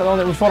 Gronk? You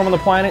know, we fought him on the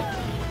planet.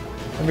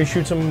 Everybody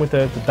shoots him with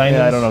the diamonds.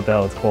 Yeah, I don't know what the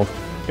hell it's called.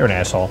 You're an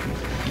asshole.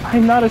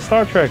 I'm not a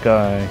Star Trek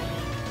guy.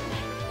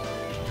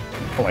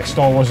 Oh, like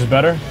Star Wars is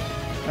better?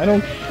 I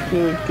don't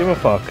give a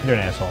fuck. You're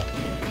an asshole.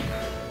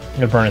 I'm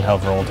gonna burn in hell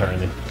for all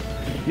eternity.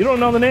 You don't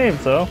know the name,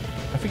 so.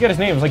 I forget his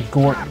name. It was like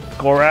Gort.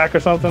 Gorak or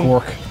something?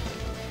 Gork.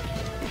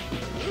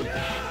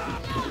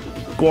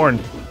 Gorn.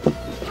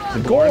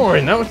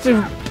 Gorn! That was it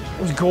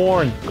was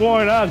Gorn.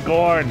 Gorn,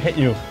 Gorn. Hit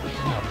you.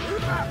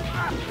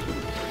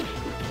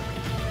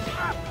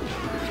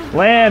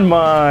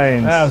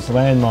 Landmines. That was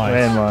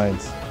landmines.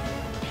 Landmines.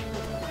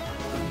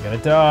 You gotta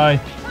die.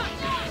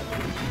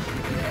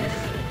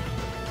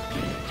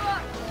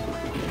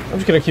 I'm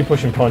just gonna keep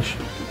pushing punch.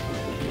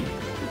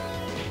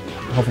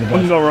 Hopefully What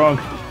can go wrong?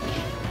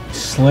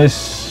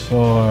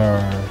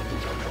 Slizzor.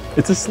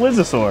 It's a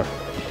Slizosaur.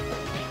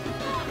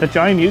 A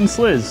giant mutant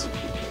sliz.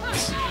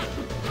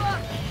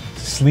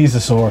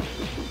 Sleezosaur.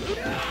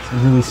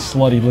 Some really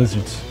slutty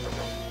lizards.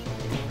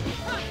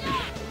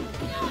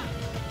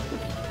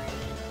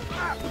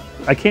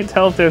 I can't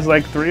tell if there's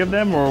like 3 of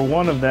them or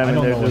 1 of them. I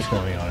don't and know what's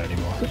going on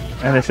anymore.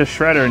 And it's just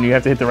Shredder, and you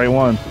have to hit the right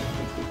one.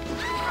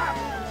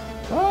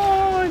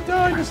 Oh, I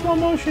died in slow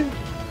motion.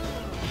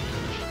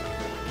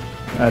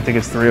 I think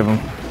it's 3 of them.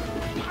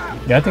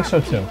 Yeah, I think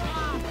so too.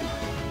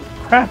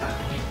 Crap.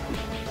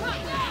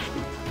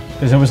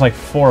 Because there was like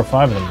 4 or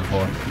 5 of them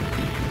before.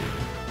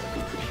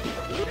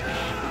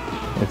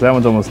 Like, that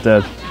one's almost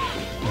dead.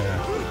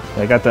 Yeah.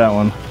 I got that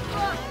one.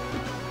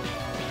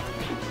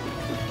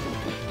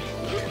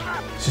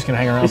 It's just gonna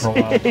hang around for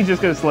a while. He's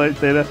just gonna stay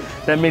there.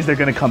 That means they're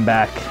gonna come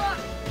back.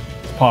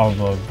 It's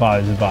probably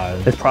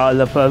It's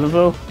probably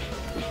possible.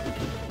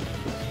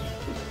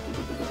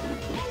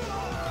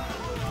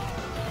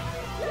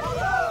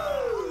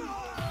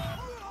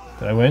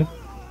 Did I win?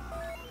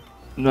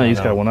 No, you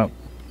just got one up.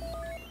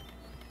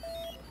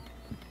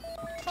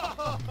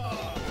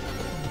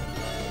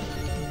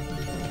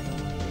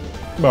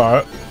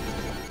 Alright.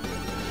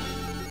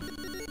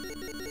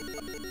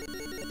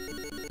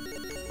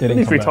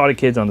 These retarded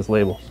kids on this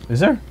label. Is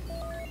there?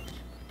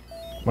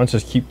 Mine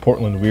says keep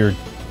Portland weird.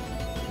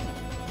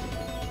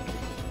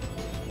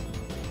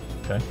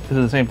 Okay. Is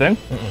it the same thing?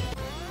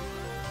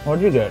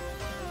 What'd you get?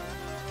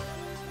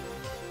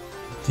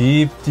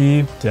 Deep,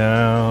 deep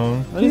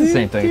down. It is the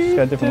same thing. It's just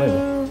got a different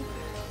label.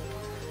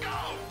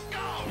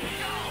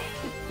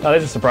 Oh,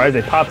 there's a surprise.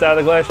 They popped out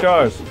of the glass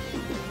jars.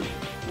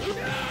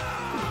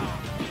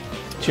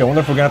 Gee, I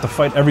wonder if we're gonna have to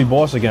fight every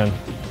boss again.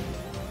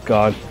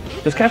 God.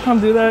 Does Capcom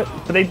do that?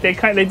 But they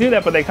do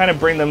that, but they kind of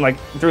bring them like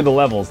through the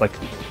levels, like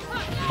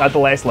not the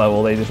last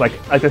level. They just like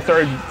the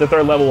third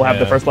level will have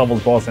the first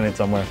level's boss in it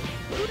somewhere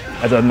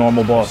as a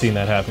normal boss. I've seen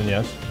that happen,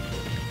 yes.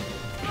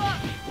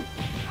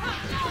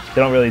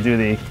 They don't really do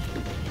the.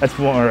 That's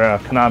more a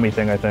Konami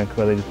thing, I think,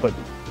 where they just put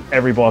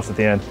every boss at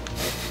the end.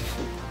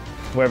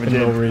 Whoever did.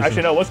 No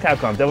Actually, no, it was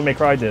Capcom. Devil May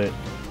Cry did it.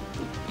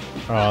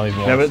 Oh, I'll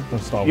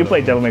leave You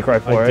played Devil May Cry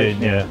 4, right? I did,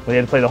 yeah. But you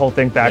had to play the whole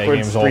thing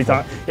backwards 3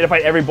 times. You had to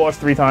fight every boss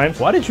 3 times.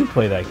 Why did you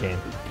play that game?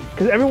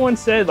 Because everyone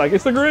said, like,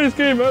 it's the greatest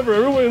game ever.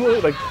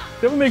 Everyone, like,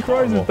 Devil May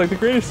Cry is like the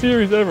greatest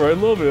series ever. I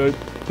love it.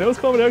 Now it's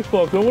coming to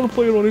Xbox. I want to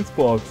play it on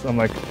Xbox. I'm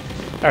like,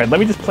 all right, let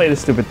me just play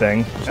this stupid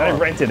thing. And I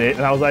rented it,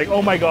 and I was like,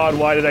 oh my god,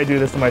 why did I do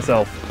this to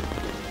myself?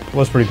 It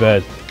was pretty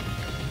bad.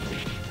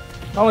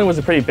 Not only was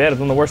it pretty bad, it was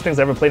one of the worst things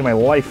I ever played in my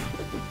life.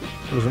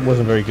 It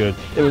wasn't very good.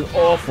 It was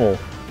awful.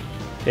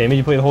 Yeah, I mean,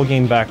 you play the whole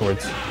game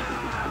backwards.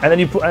 And then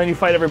you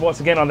fight every boss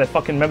again on that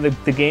fucking, remember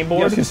the game board?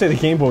 Yeah, I was gonna say the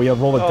game board, you have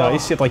to roll the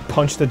dice, you have to like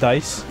punch the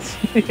dice.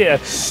 Yeah.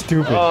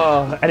 Stupid.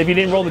 And if you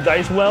didn't roll the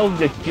dice well,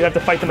 you have to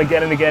fight them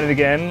again and again and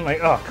again.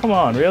 Like, oh, come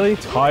on, really?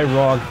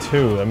 Tyrog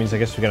 2, that means I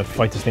guess we're gonna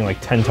fight this thing like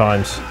 10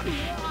 times.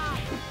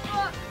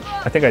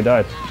 I think I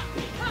died.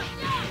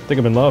 I think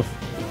I'm in love.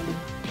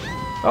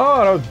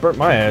 Oh, that was burnt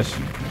my ass.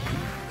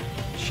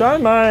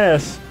 Shine my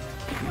ass.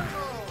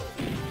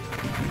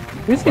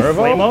 Did you say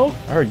Flamo?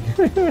 I heard.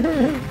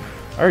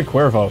 I heard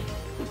Cuervo.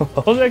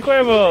 Jose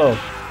Cuervo.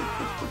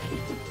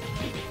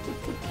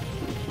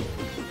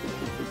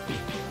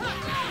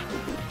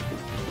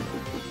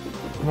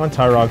 Come on,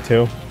 Tyrog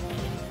 2.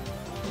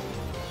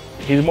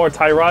 He's more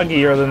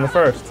Tyrogier than the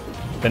first.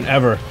 Than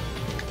ever.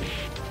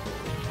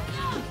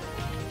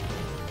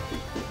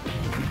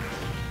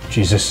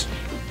 Jesus.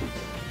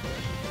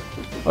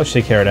 I'll just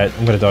take care of that.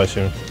 I'm gonna die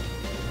soon.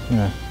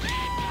 Yeah.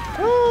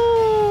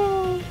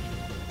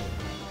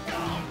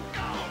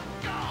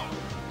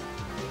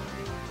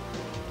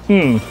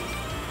 You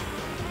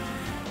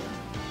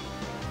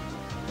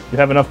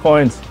have enough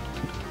coins.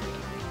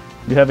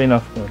 You have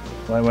enough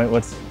coins.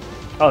 What's...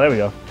 Oh, there we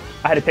go.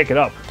 I had to pick it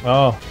up.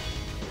 Oh.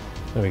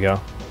 There we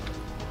go.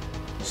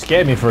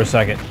 Scared me for a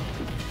second.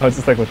 I was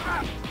just like,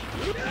 I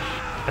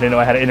didn't know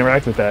I had to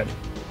interact with that.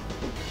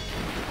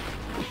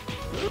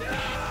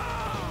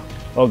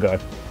 Oh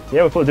god.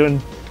 Yeah, we're doing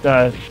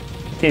Teenage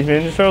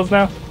Mutant Ninja Turtles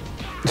now?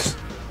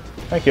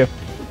 Thank you.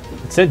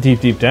 It said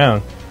deep, deep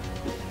down.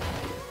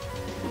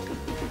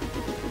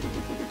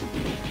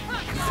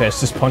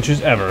 Fastest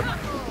punches ever.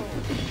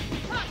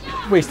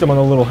 Waste them on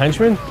the little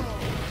henchman.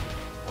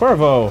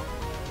 Cuervo.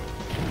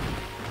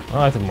 Oh,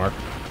 that didn't work.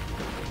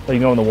 So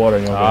you go in the water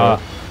and you'll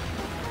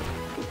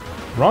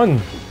Run.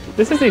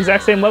 This is the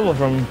exact same level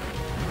from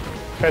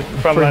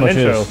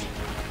Ninja.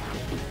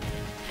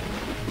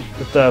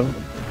 With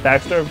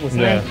Baxter, what's his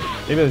name?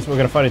 Maybe we're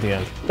gonna fight at the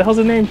end. What the hell's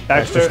his name?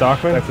 Baxter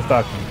Stockman? Baxter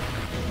Stockman.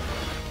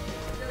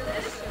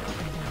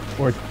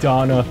 Or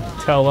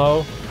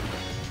Donatello.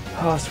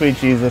 Oh, sweet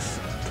Jesus.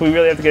 Do we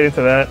really have to get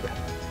into that?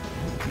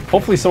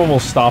 Hopefully someone will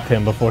stop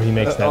him before he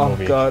makes that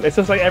movie. Oh god, it's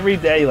just like every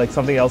day like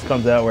something else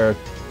comes out where...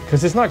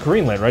 Because it's not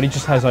greenlit, right? He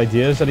just has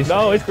ideas that he's...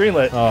 No, it's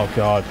greenlit. Oh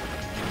god.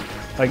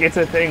 Like, it's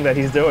a thing that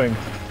he's doing.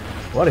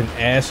 What an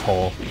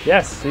asshole.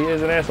 Yes, he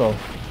is an asshole.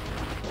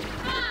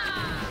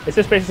 It's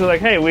just basically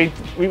like, hey,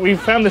 we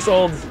found this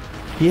old...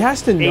 He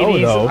has to know,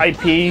 80s though.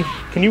 IP.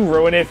 Can you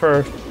ruin it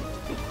for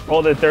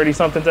all the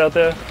 30-somethings out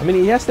there? I mean,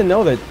 he has to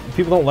know that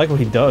people don't like what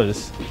he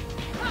does.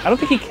 I don't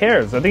think he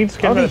cares. I think he just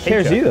cares I don't think he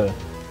cares either.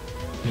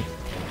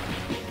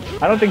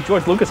 I don't think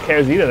George Lucas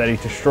cares either that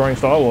he's destroying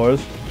Star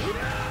Wars.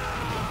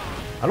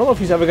 I don't know if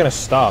he's ever gonna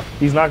stop.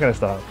 He's not gonna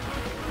stop.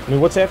 I mean,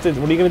 what are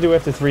you gonna do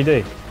after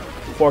 3D?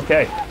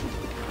 4K.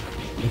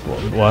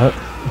 What?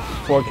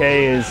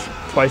 4K is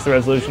twice the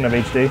resolution of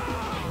HD.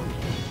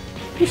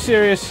 You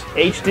serious?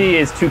 HD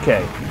is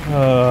 2K.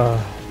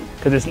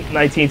 Because it's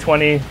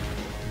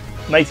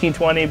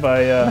 1920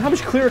 by. How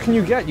much clearer can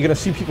you get? You're gonna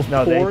see people's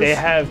pores? No, they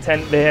have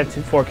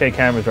 4K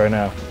cameras right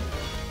now.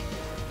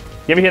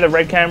 You ever hear the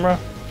red camera?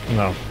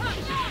 No.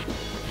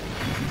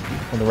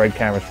 Well, the red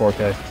camera's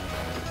 4K.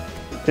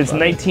 It's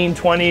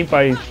 1920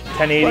 by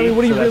 1080. I mean,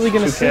 what are you so really that's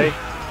gonna 2K. see?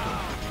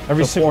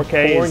 Every So single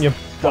 4K pore in your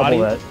body.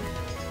 double that.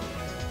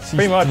 Sees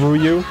Pretty much. through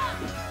you.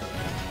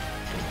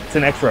 It's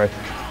an X-ray.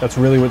 That's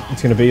really what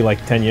it's gonna be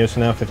like 10 years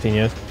from now, 15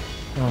 years.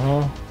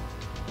 Oh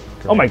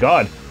my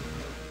God.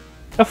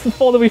 How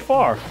far did we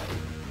far?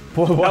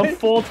 What? How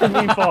full did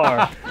we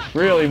far?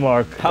 Really,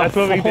 Mark? That's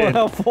what we did.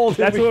 How full did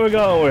That's what we're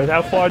going with.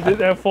 How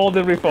full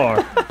did we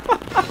far?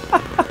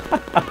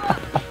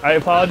 I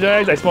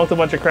apologize. I smoked a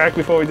bunch of crack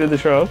before we did the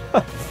show.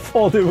 How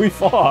full did we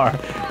far?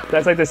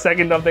 That's like the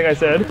second dumb thing I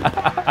said.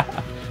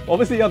 What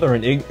was the other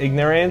one?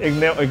 Ignorance?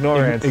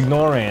 Ignorance.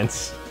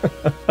 Ignorance.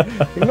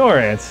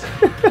 Ignorance.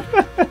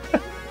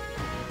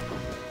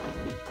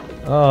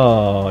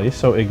 Oh, you're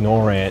so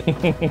ignorant.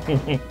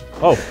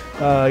 Oh.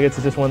 I guess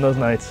it's just one of those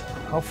nights.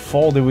 How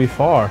full did we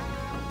far?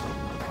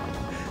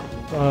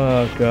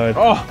 Oh, God.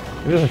 Oh,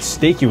 it was that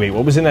steak you ate.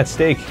 What was in that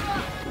steak?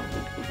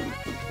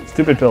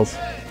 Stupid pills.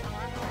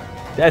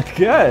 That's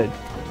good.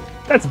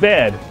 That's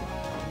bad.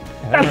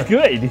 That's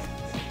good.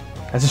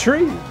 That's a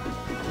tree.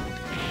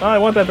 Oh, I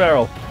want that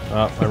barrel.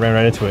 Oh, I ran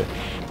right into it.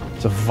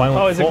 It's a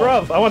violent Oh, it's a fall.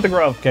 grub. I want the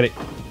grub. Get it.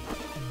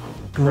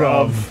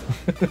 Grub.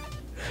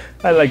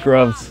 I like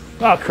grubs.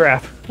 Oh,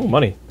 crap. Oh,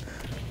 money.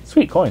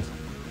 Sweet coins.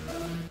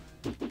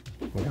 Oh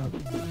my God.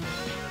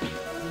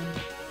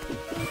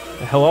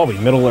 The hell are we?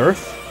 Middle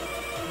Earth?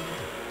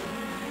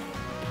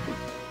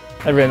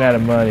 I ran out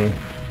of money.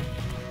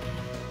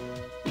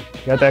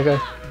 You got that guy?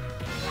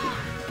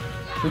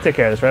 You take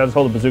care of this, right? I'll just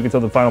hold the bazooka until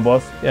the final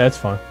boss. Yeah, that's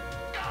fine.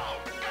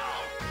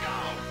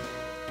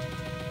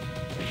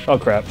 Oh,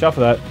 crap. Watch out for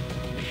that.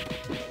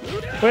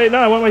 Wait, no,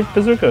 I want my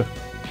bazooka.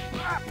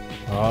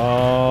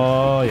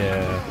 Oh,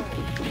 yeah.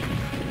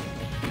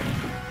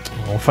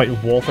 We'll fight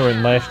Walther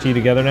and Lash T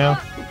together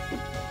now.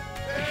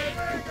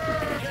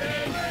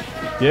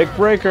 Dick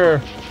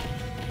Breaker.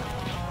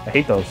 I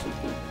hate those.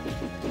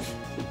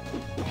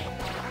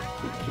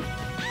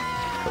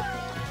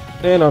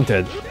 And I'm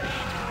dead.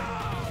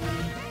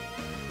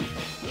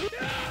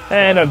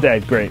 And I'm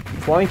dead. Great.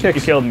 Flying kicks.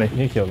 You killed me.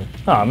 He killed me.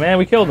 Oh, man,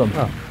 we killed him.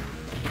 Oh.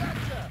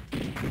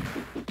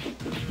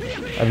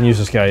 I haven't used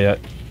this guy yet.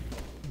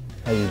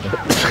 I used him.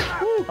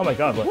 Oh, my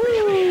God. What?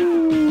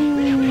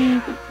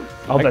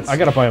 I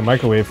gotta buy a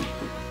microwave.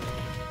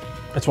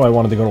 That's why I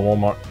wanted to go to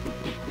Walmart.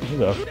 Here we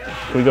go.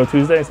 Can we go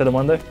Tuesday instead of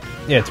Monday?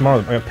 Yeah, tomorrow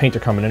I got painter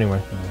coming anyway.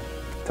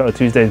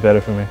 Tuesday's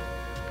better for me.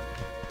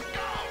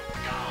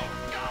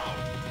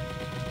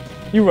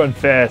 You run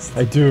fast.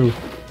 I do.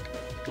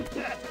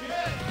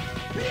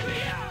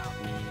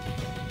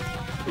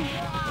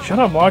 Shut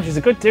up, Marge. He's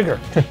a good digger.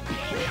 I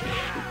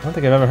don't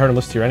think I've ever heard him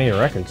listen to any of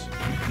your records.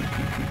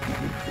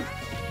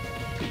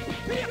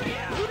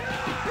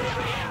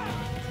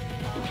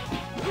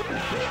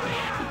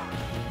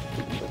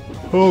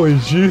 Holy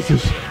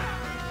Jesus.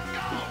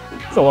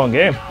 It's a long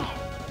game.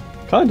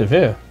 Kind of,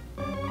 yeah.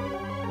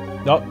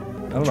 Oh,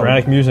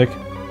 dramatic music.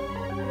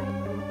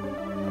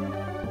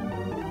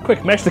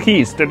 Quick, mash the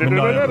keys.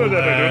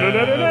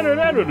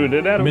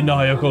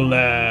 Maniacal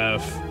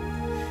laugh.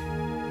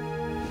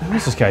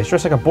 Who's this guy? He's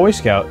dressed like a Boy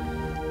Scout.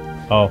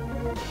 Oh.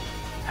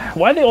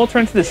 Why did they all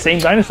turn into the same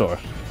dinosaur?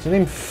 Is his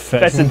name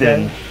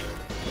Fessenden?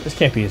 This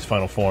can't be his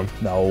final form.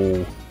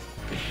 No.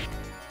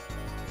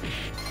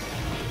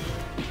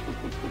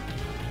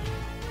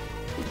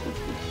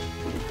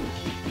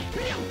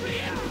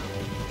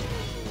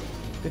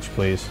 Bitch,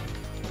 please.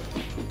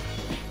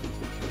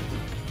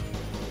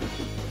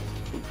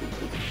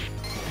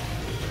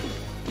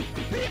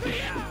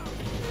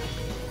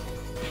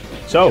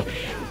 So,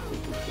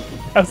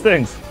 How's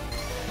things?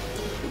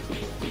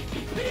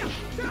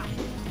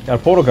 got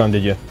a portal gun,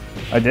 did you?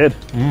 I did.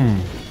 You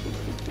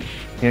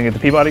gonna get the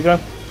Peabody gun?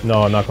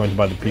 No, I'm not going to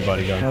buy the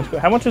Peabody gun.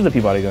 How much is the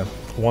Peabody gun?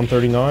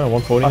 139 or Oh,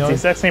 it's 149? the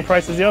exact same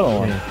price as the other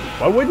one.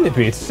 Why wouldn't it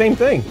be? It's the same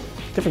thing.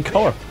 Different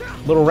color.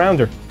 A little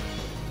rounder.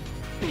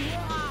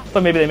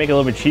 But maybe they make it a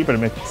little bit cheaper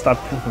to stop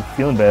people from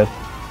feeling bad.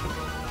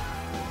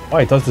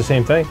 Why? It does the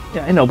same thing.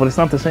 Yeah, I know, but it's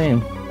not the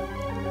same.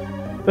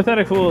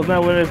 Pathetic fools,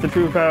 now when is the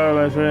true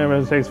power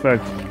of takes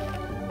effect?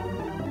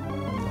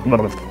 What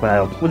is he,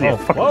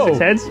 fucking 6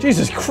 heads?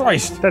 Jesus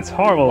Christ! That's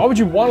horrible. Why would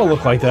you want to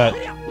look like that?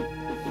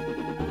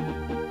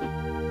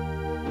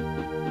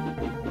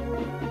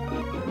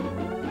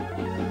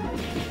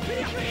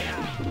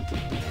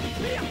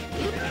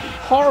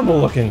 Horrible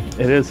looking.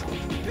 It is.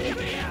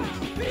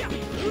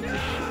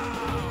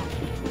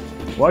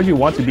 Why'd you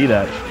want to be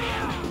that?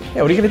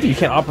 Yeah, what are you gonna do? You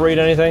can't operate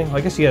anything?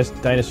 I guess he has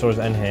dinosaurs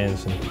and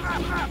hands. And...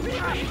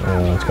 I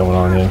don't know what's going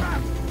on here.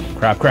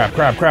 Crap, crap,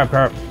 crap, crap,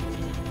 crap.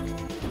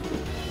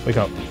 Wake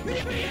up.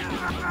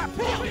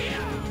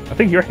 I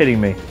think you're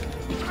hitting me.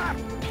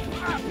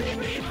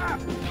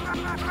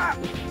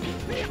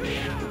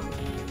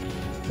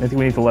 I think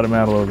we need to let him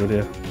out a little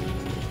bit, yeah.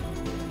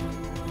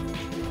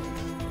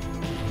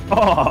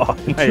 Oh,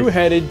 nice.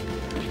 Two-headed.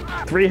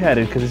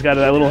 Three-headed, because he's got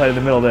that little head in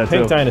the middle there,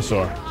 Pink too.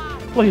 dinosaur.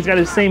 Look, he's got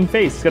his same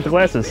face. He's got the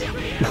glasses.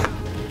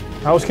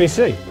 How else can he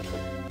see?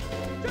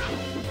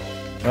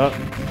 Oh,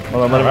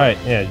 hold on, let him. Alright,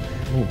 yeah.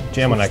 Ooh,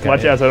 jam on that guy.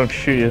 Watch out so I don't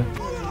shoot you.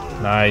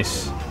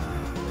 Nice.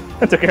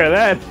 I took care of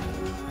that.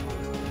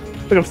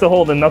 Look, I'm still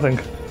holding nothing.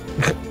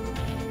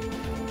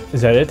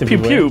 Is that it? Did Pew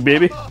we pew, win?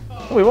 baby.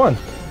 Oh, we won.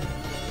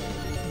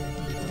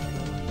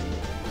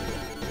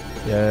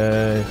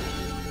 Yay.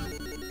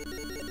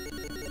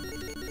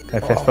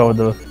 Can I fast forward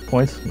the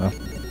points? No.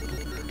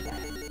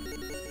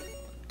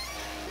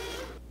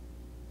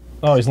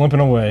 Oh, he's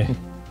limping away.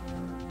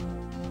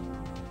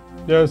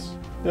 Yes.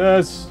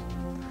 Yes.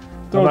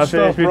 Don't I'm not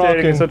stop finished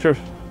mutating in such a...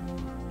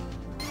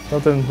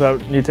 Something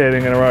about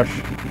mutating in a rush.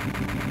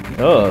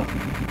 Ugh.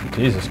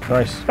 Jesus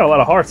Christ. Got a lot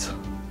of hearts.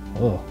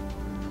 Ugh.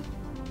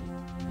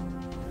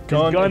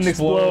 Gun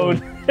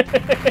explode.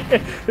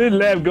 This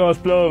lab gun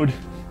explode.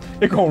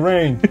 It gonna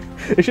rain.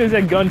 It should have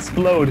said gun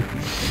explode.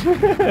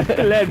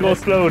 Lab gun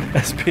explode.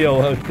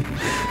 SPLO.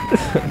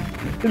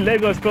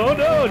 Lab gun explode.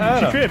 Oh,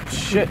 Anna. she tripped.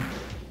 Shit.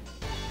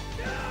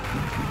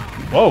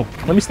 Whoa.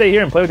 Let me stay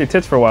here and play with your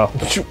tits for a while.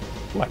 Oh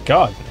my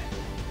god.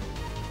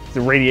 Is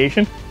it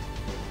radiation?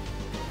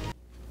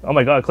 Oh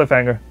my god,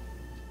 cliffhanger.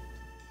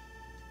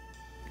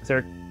 Is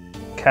there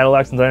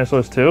Cadillacs and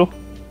Dinosaurs too?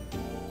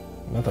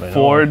 Not that I know.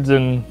 Fords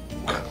and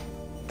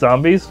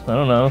zombies? I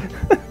don't know.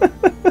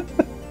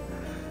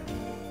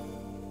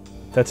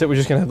 That's it? We're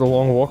just gonna have the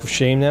long walk of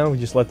shame now? We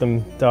just let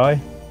them die?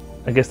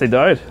 I guess they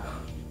died.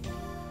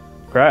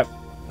 Crap.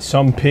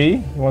 Some P?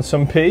 You want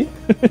some P?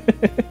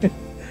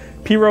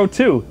 P-Row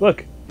 2.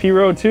 Look.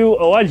 P-Row 2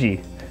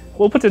 Oaji.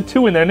 We'll put the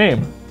 2 in their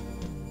name.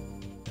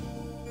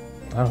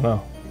 I don't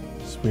know.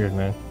 It's weird,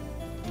 man.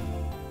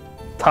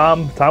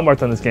 Tom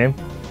worked on this game.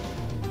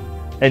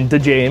 And the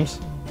James.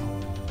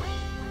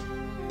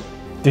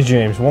 D.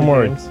 James, one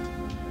word.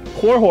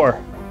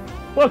 Horhor.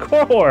 Look,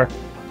 Horhor.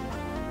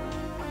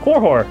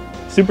 Horhor.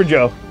 Super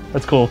Joe.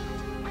 That's cool.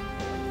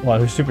 Why?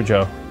 Who's Super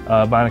Joe?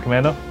 Bionic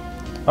Commando.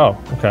 Oh,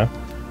 okay.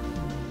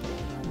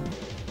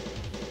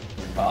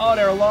 Oh,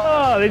 they're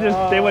alive.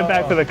 Oh, they went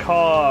back to the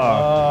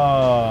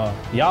car.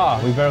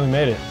 Yeah, we barely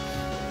made it.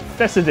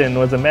 Fessenden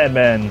was a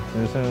madman.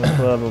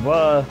 Blah, blah,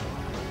 blah.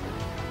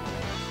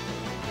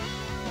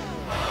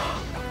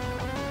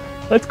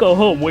 Let's go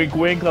home, wink,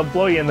 wink. I'll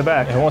blow you in the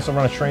back. Who wants to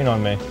run a train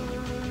on me?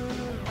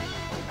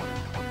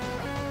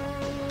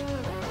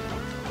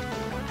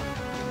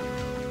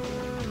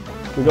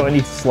 We're going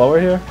any slower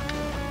here?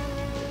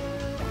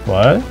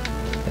 What?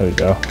 There we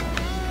go.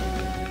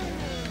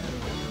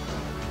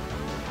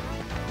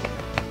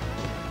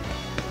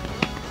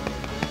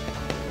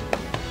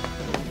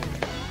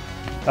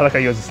 I like how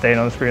yours is staying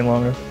on the screen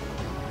longer.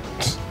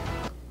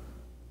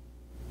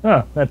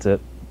 Oh, that's it.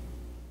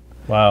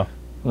 Wow.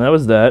 And that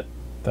was that.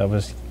 That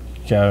was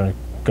gay.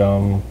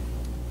 Come.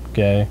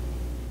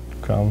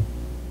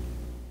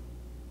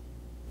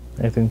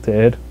 Anything to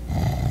add?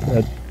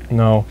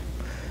 No.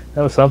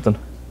 That was something.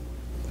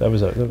 That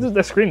was a.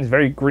 The screen is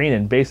very green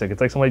and basic.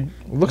 It's like somebody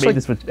Looks made like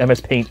this with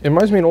MS Paint. It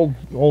reminds me of an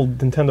old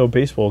Nintendo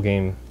baseball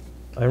game.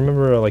 I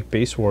remember like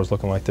Base Wars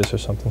looking like this or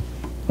something.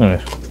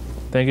 Alright.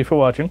 Thank you for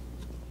watching.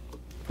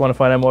 If you want to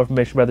find out more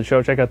information about the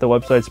show, check out the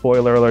website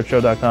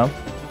spoileralertshow.com.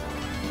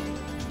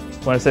 If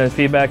you want to send us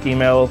feedback,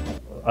 email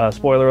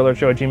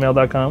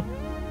spoileralertshow@gmail.com.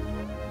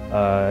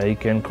 You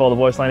can call the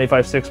voice line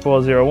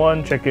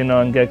 856-401. Check in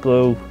on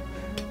GetGlue.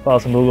 Follow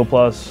us on Google+.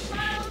 Follow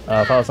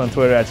us on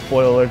Twitter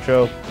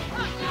 @SpoilerAlertShow.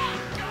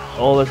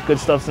 All this good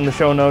stuff's in the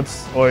show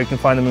notes, or you can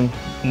find them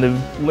in the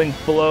link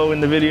below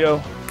in the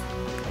video.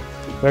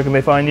 Where can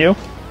they find you?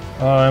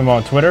 I'm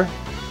on Twitter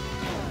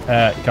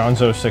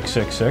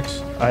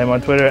 @Gonzo666. I am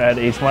on Twitter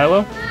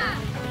 @ASmilo.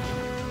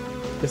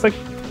 Just like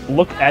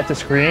look at the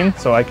screen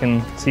so I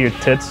can see your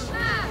tits.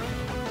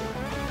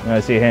 I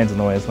see your hands in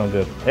the way, it's no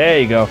good. There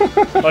you go.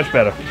 Much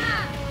better.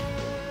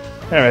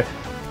 Alright.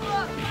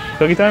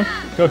 Cookie time?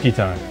 Cookie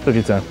time.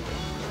 Cookie time.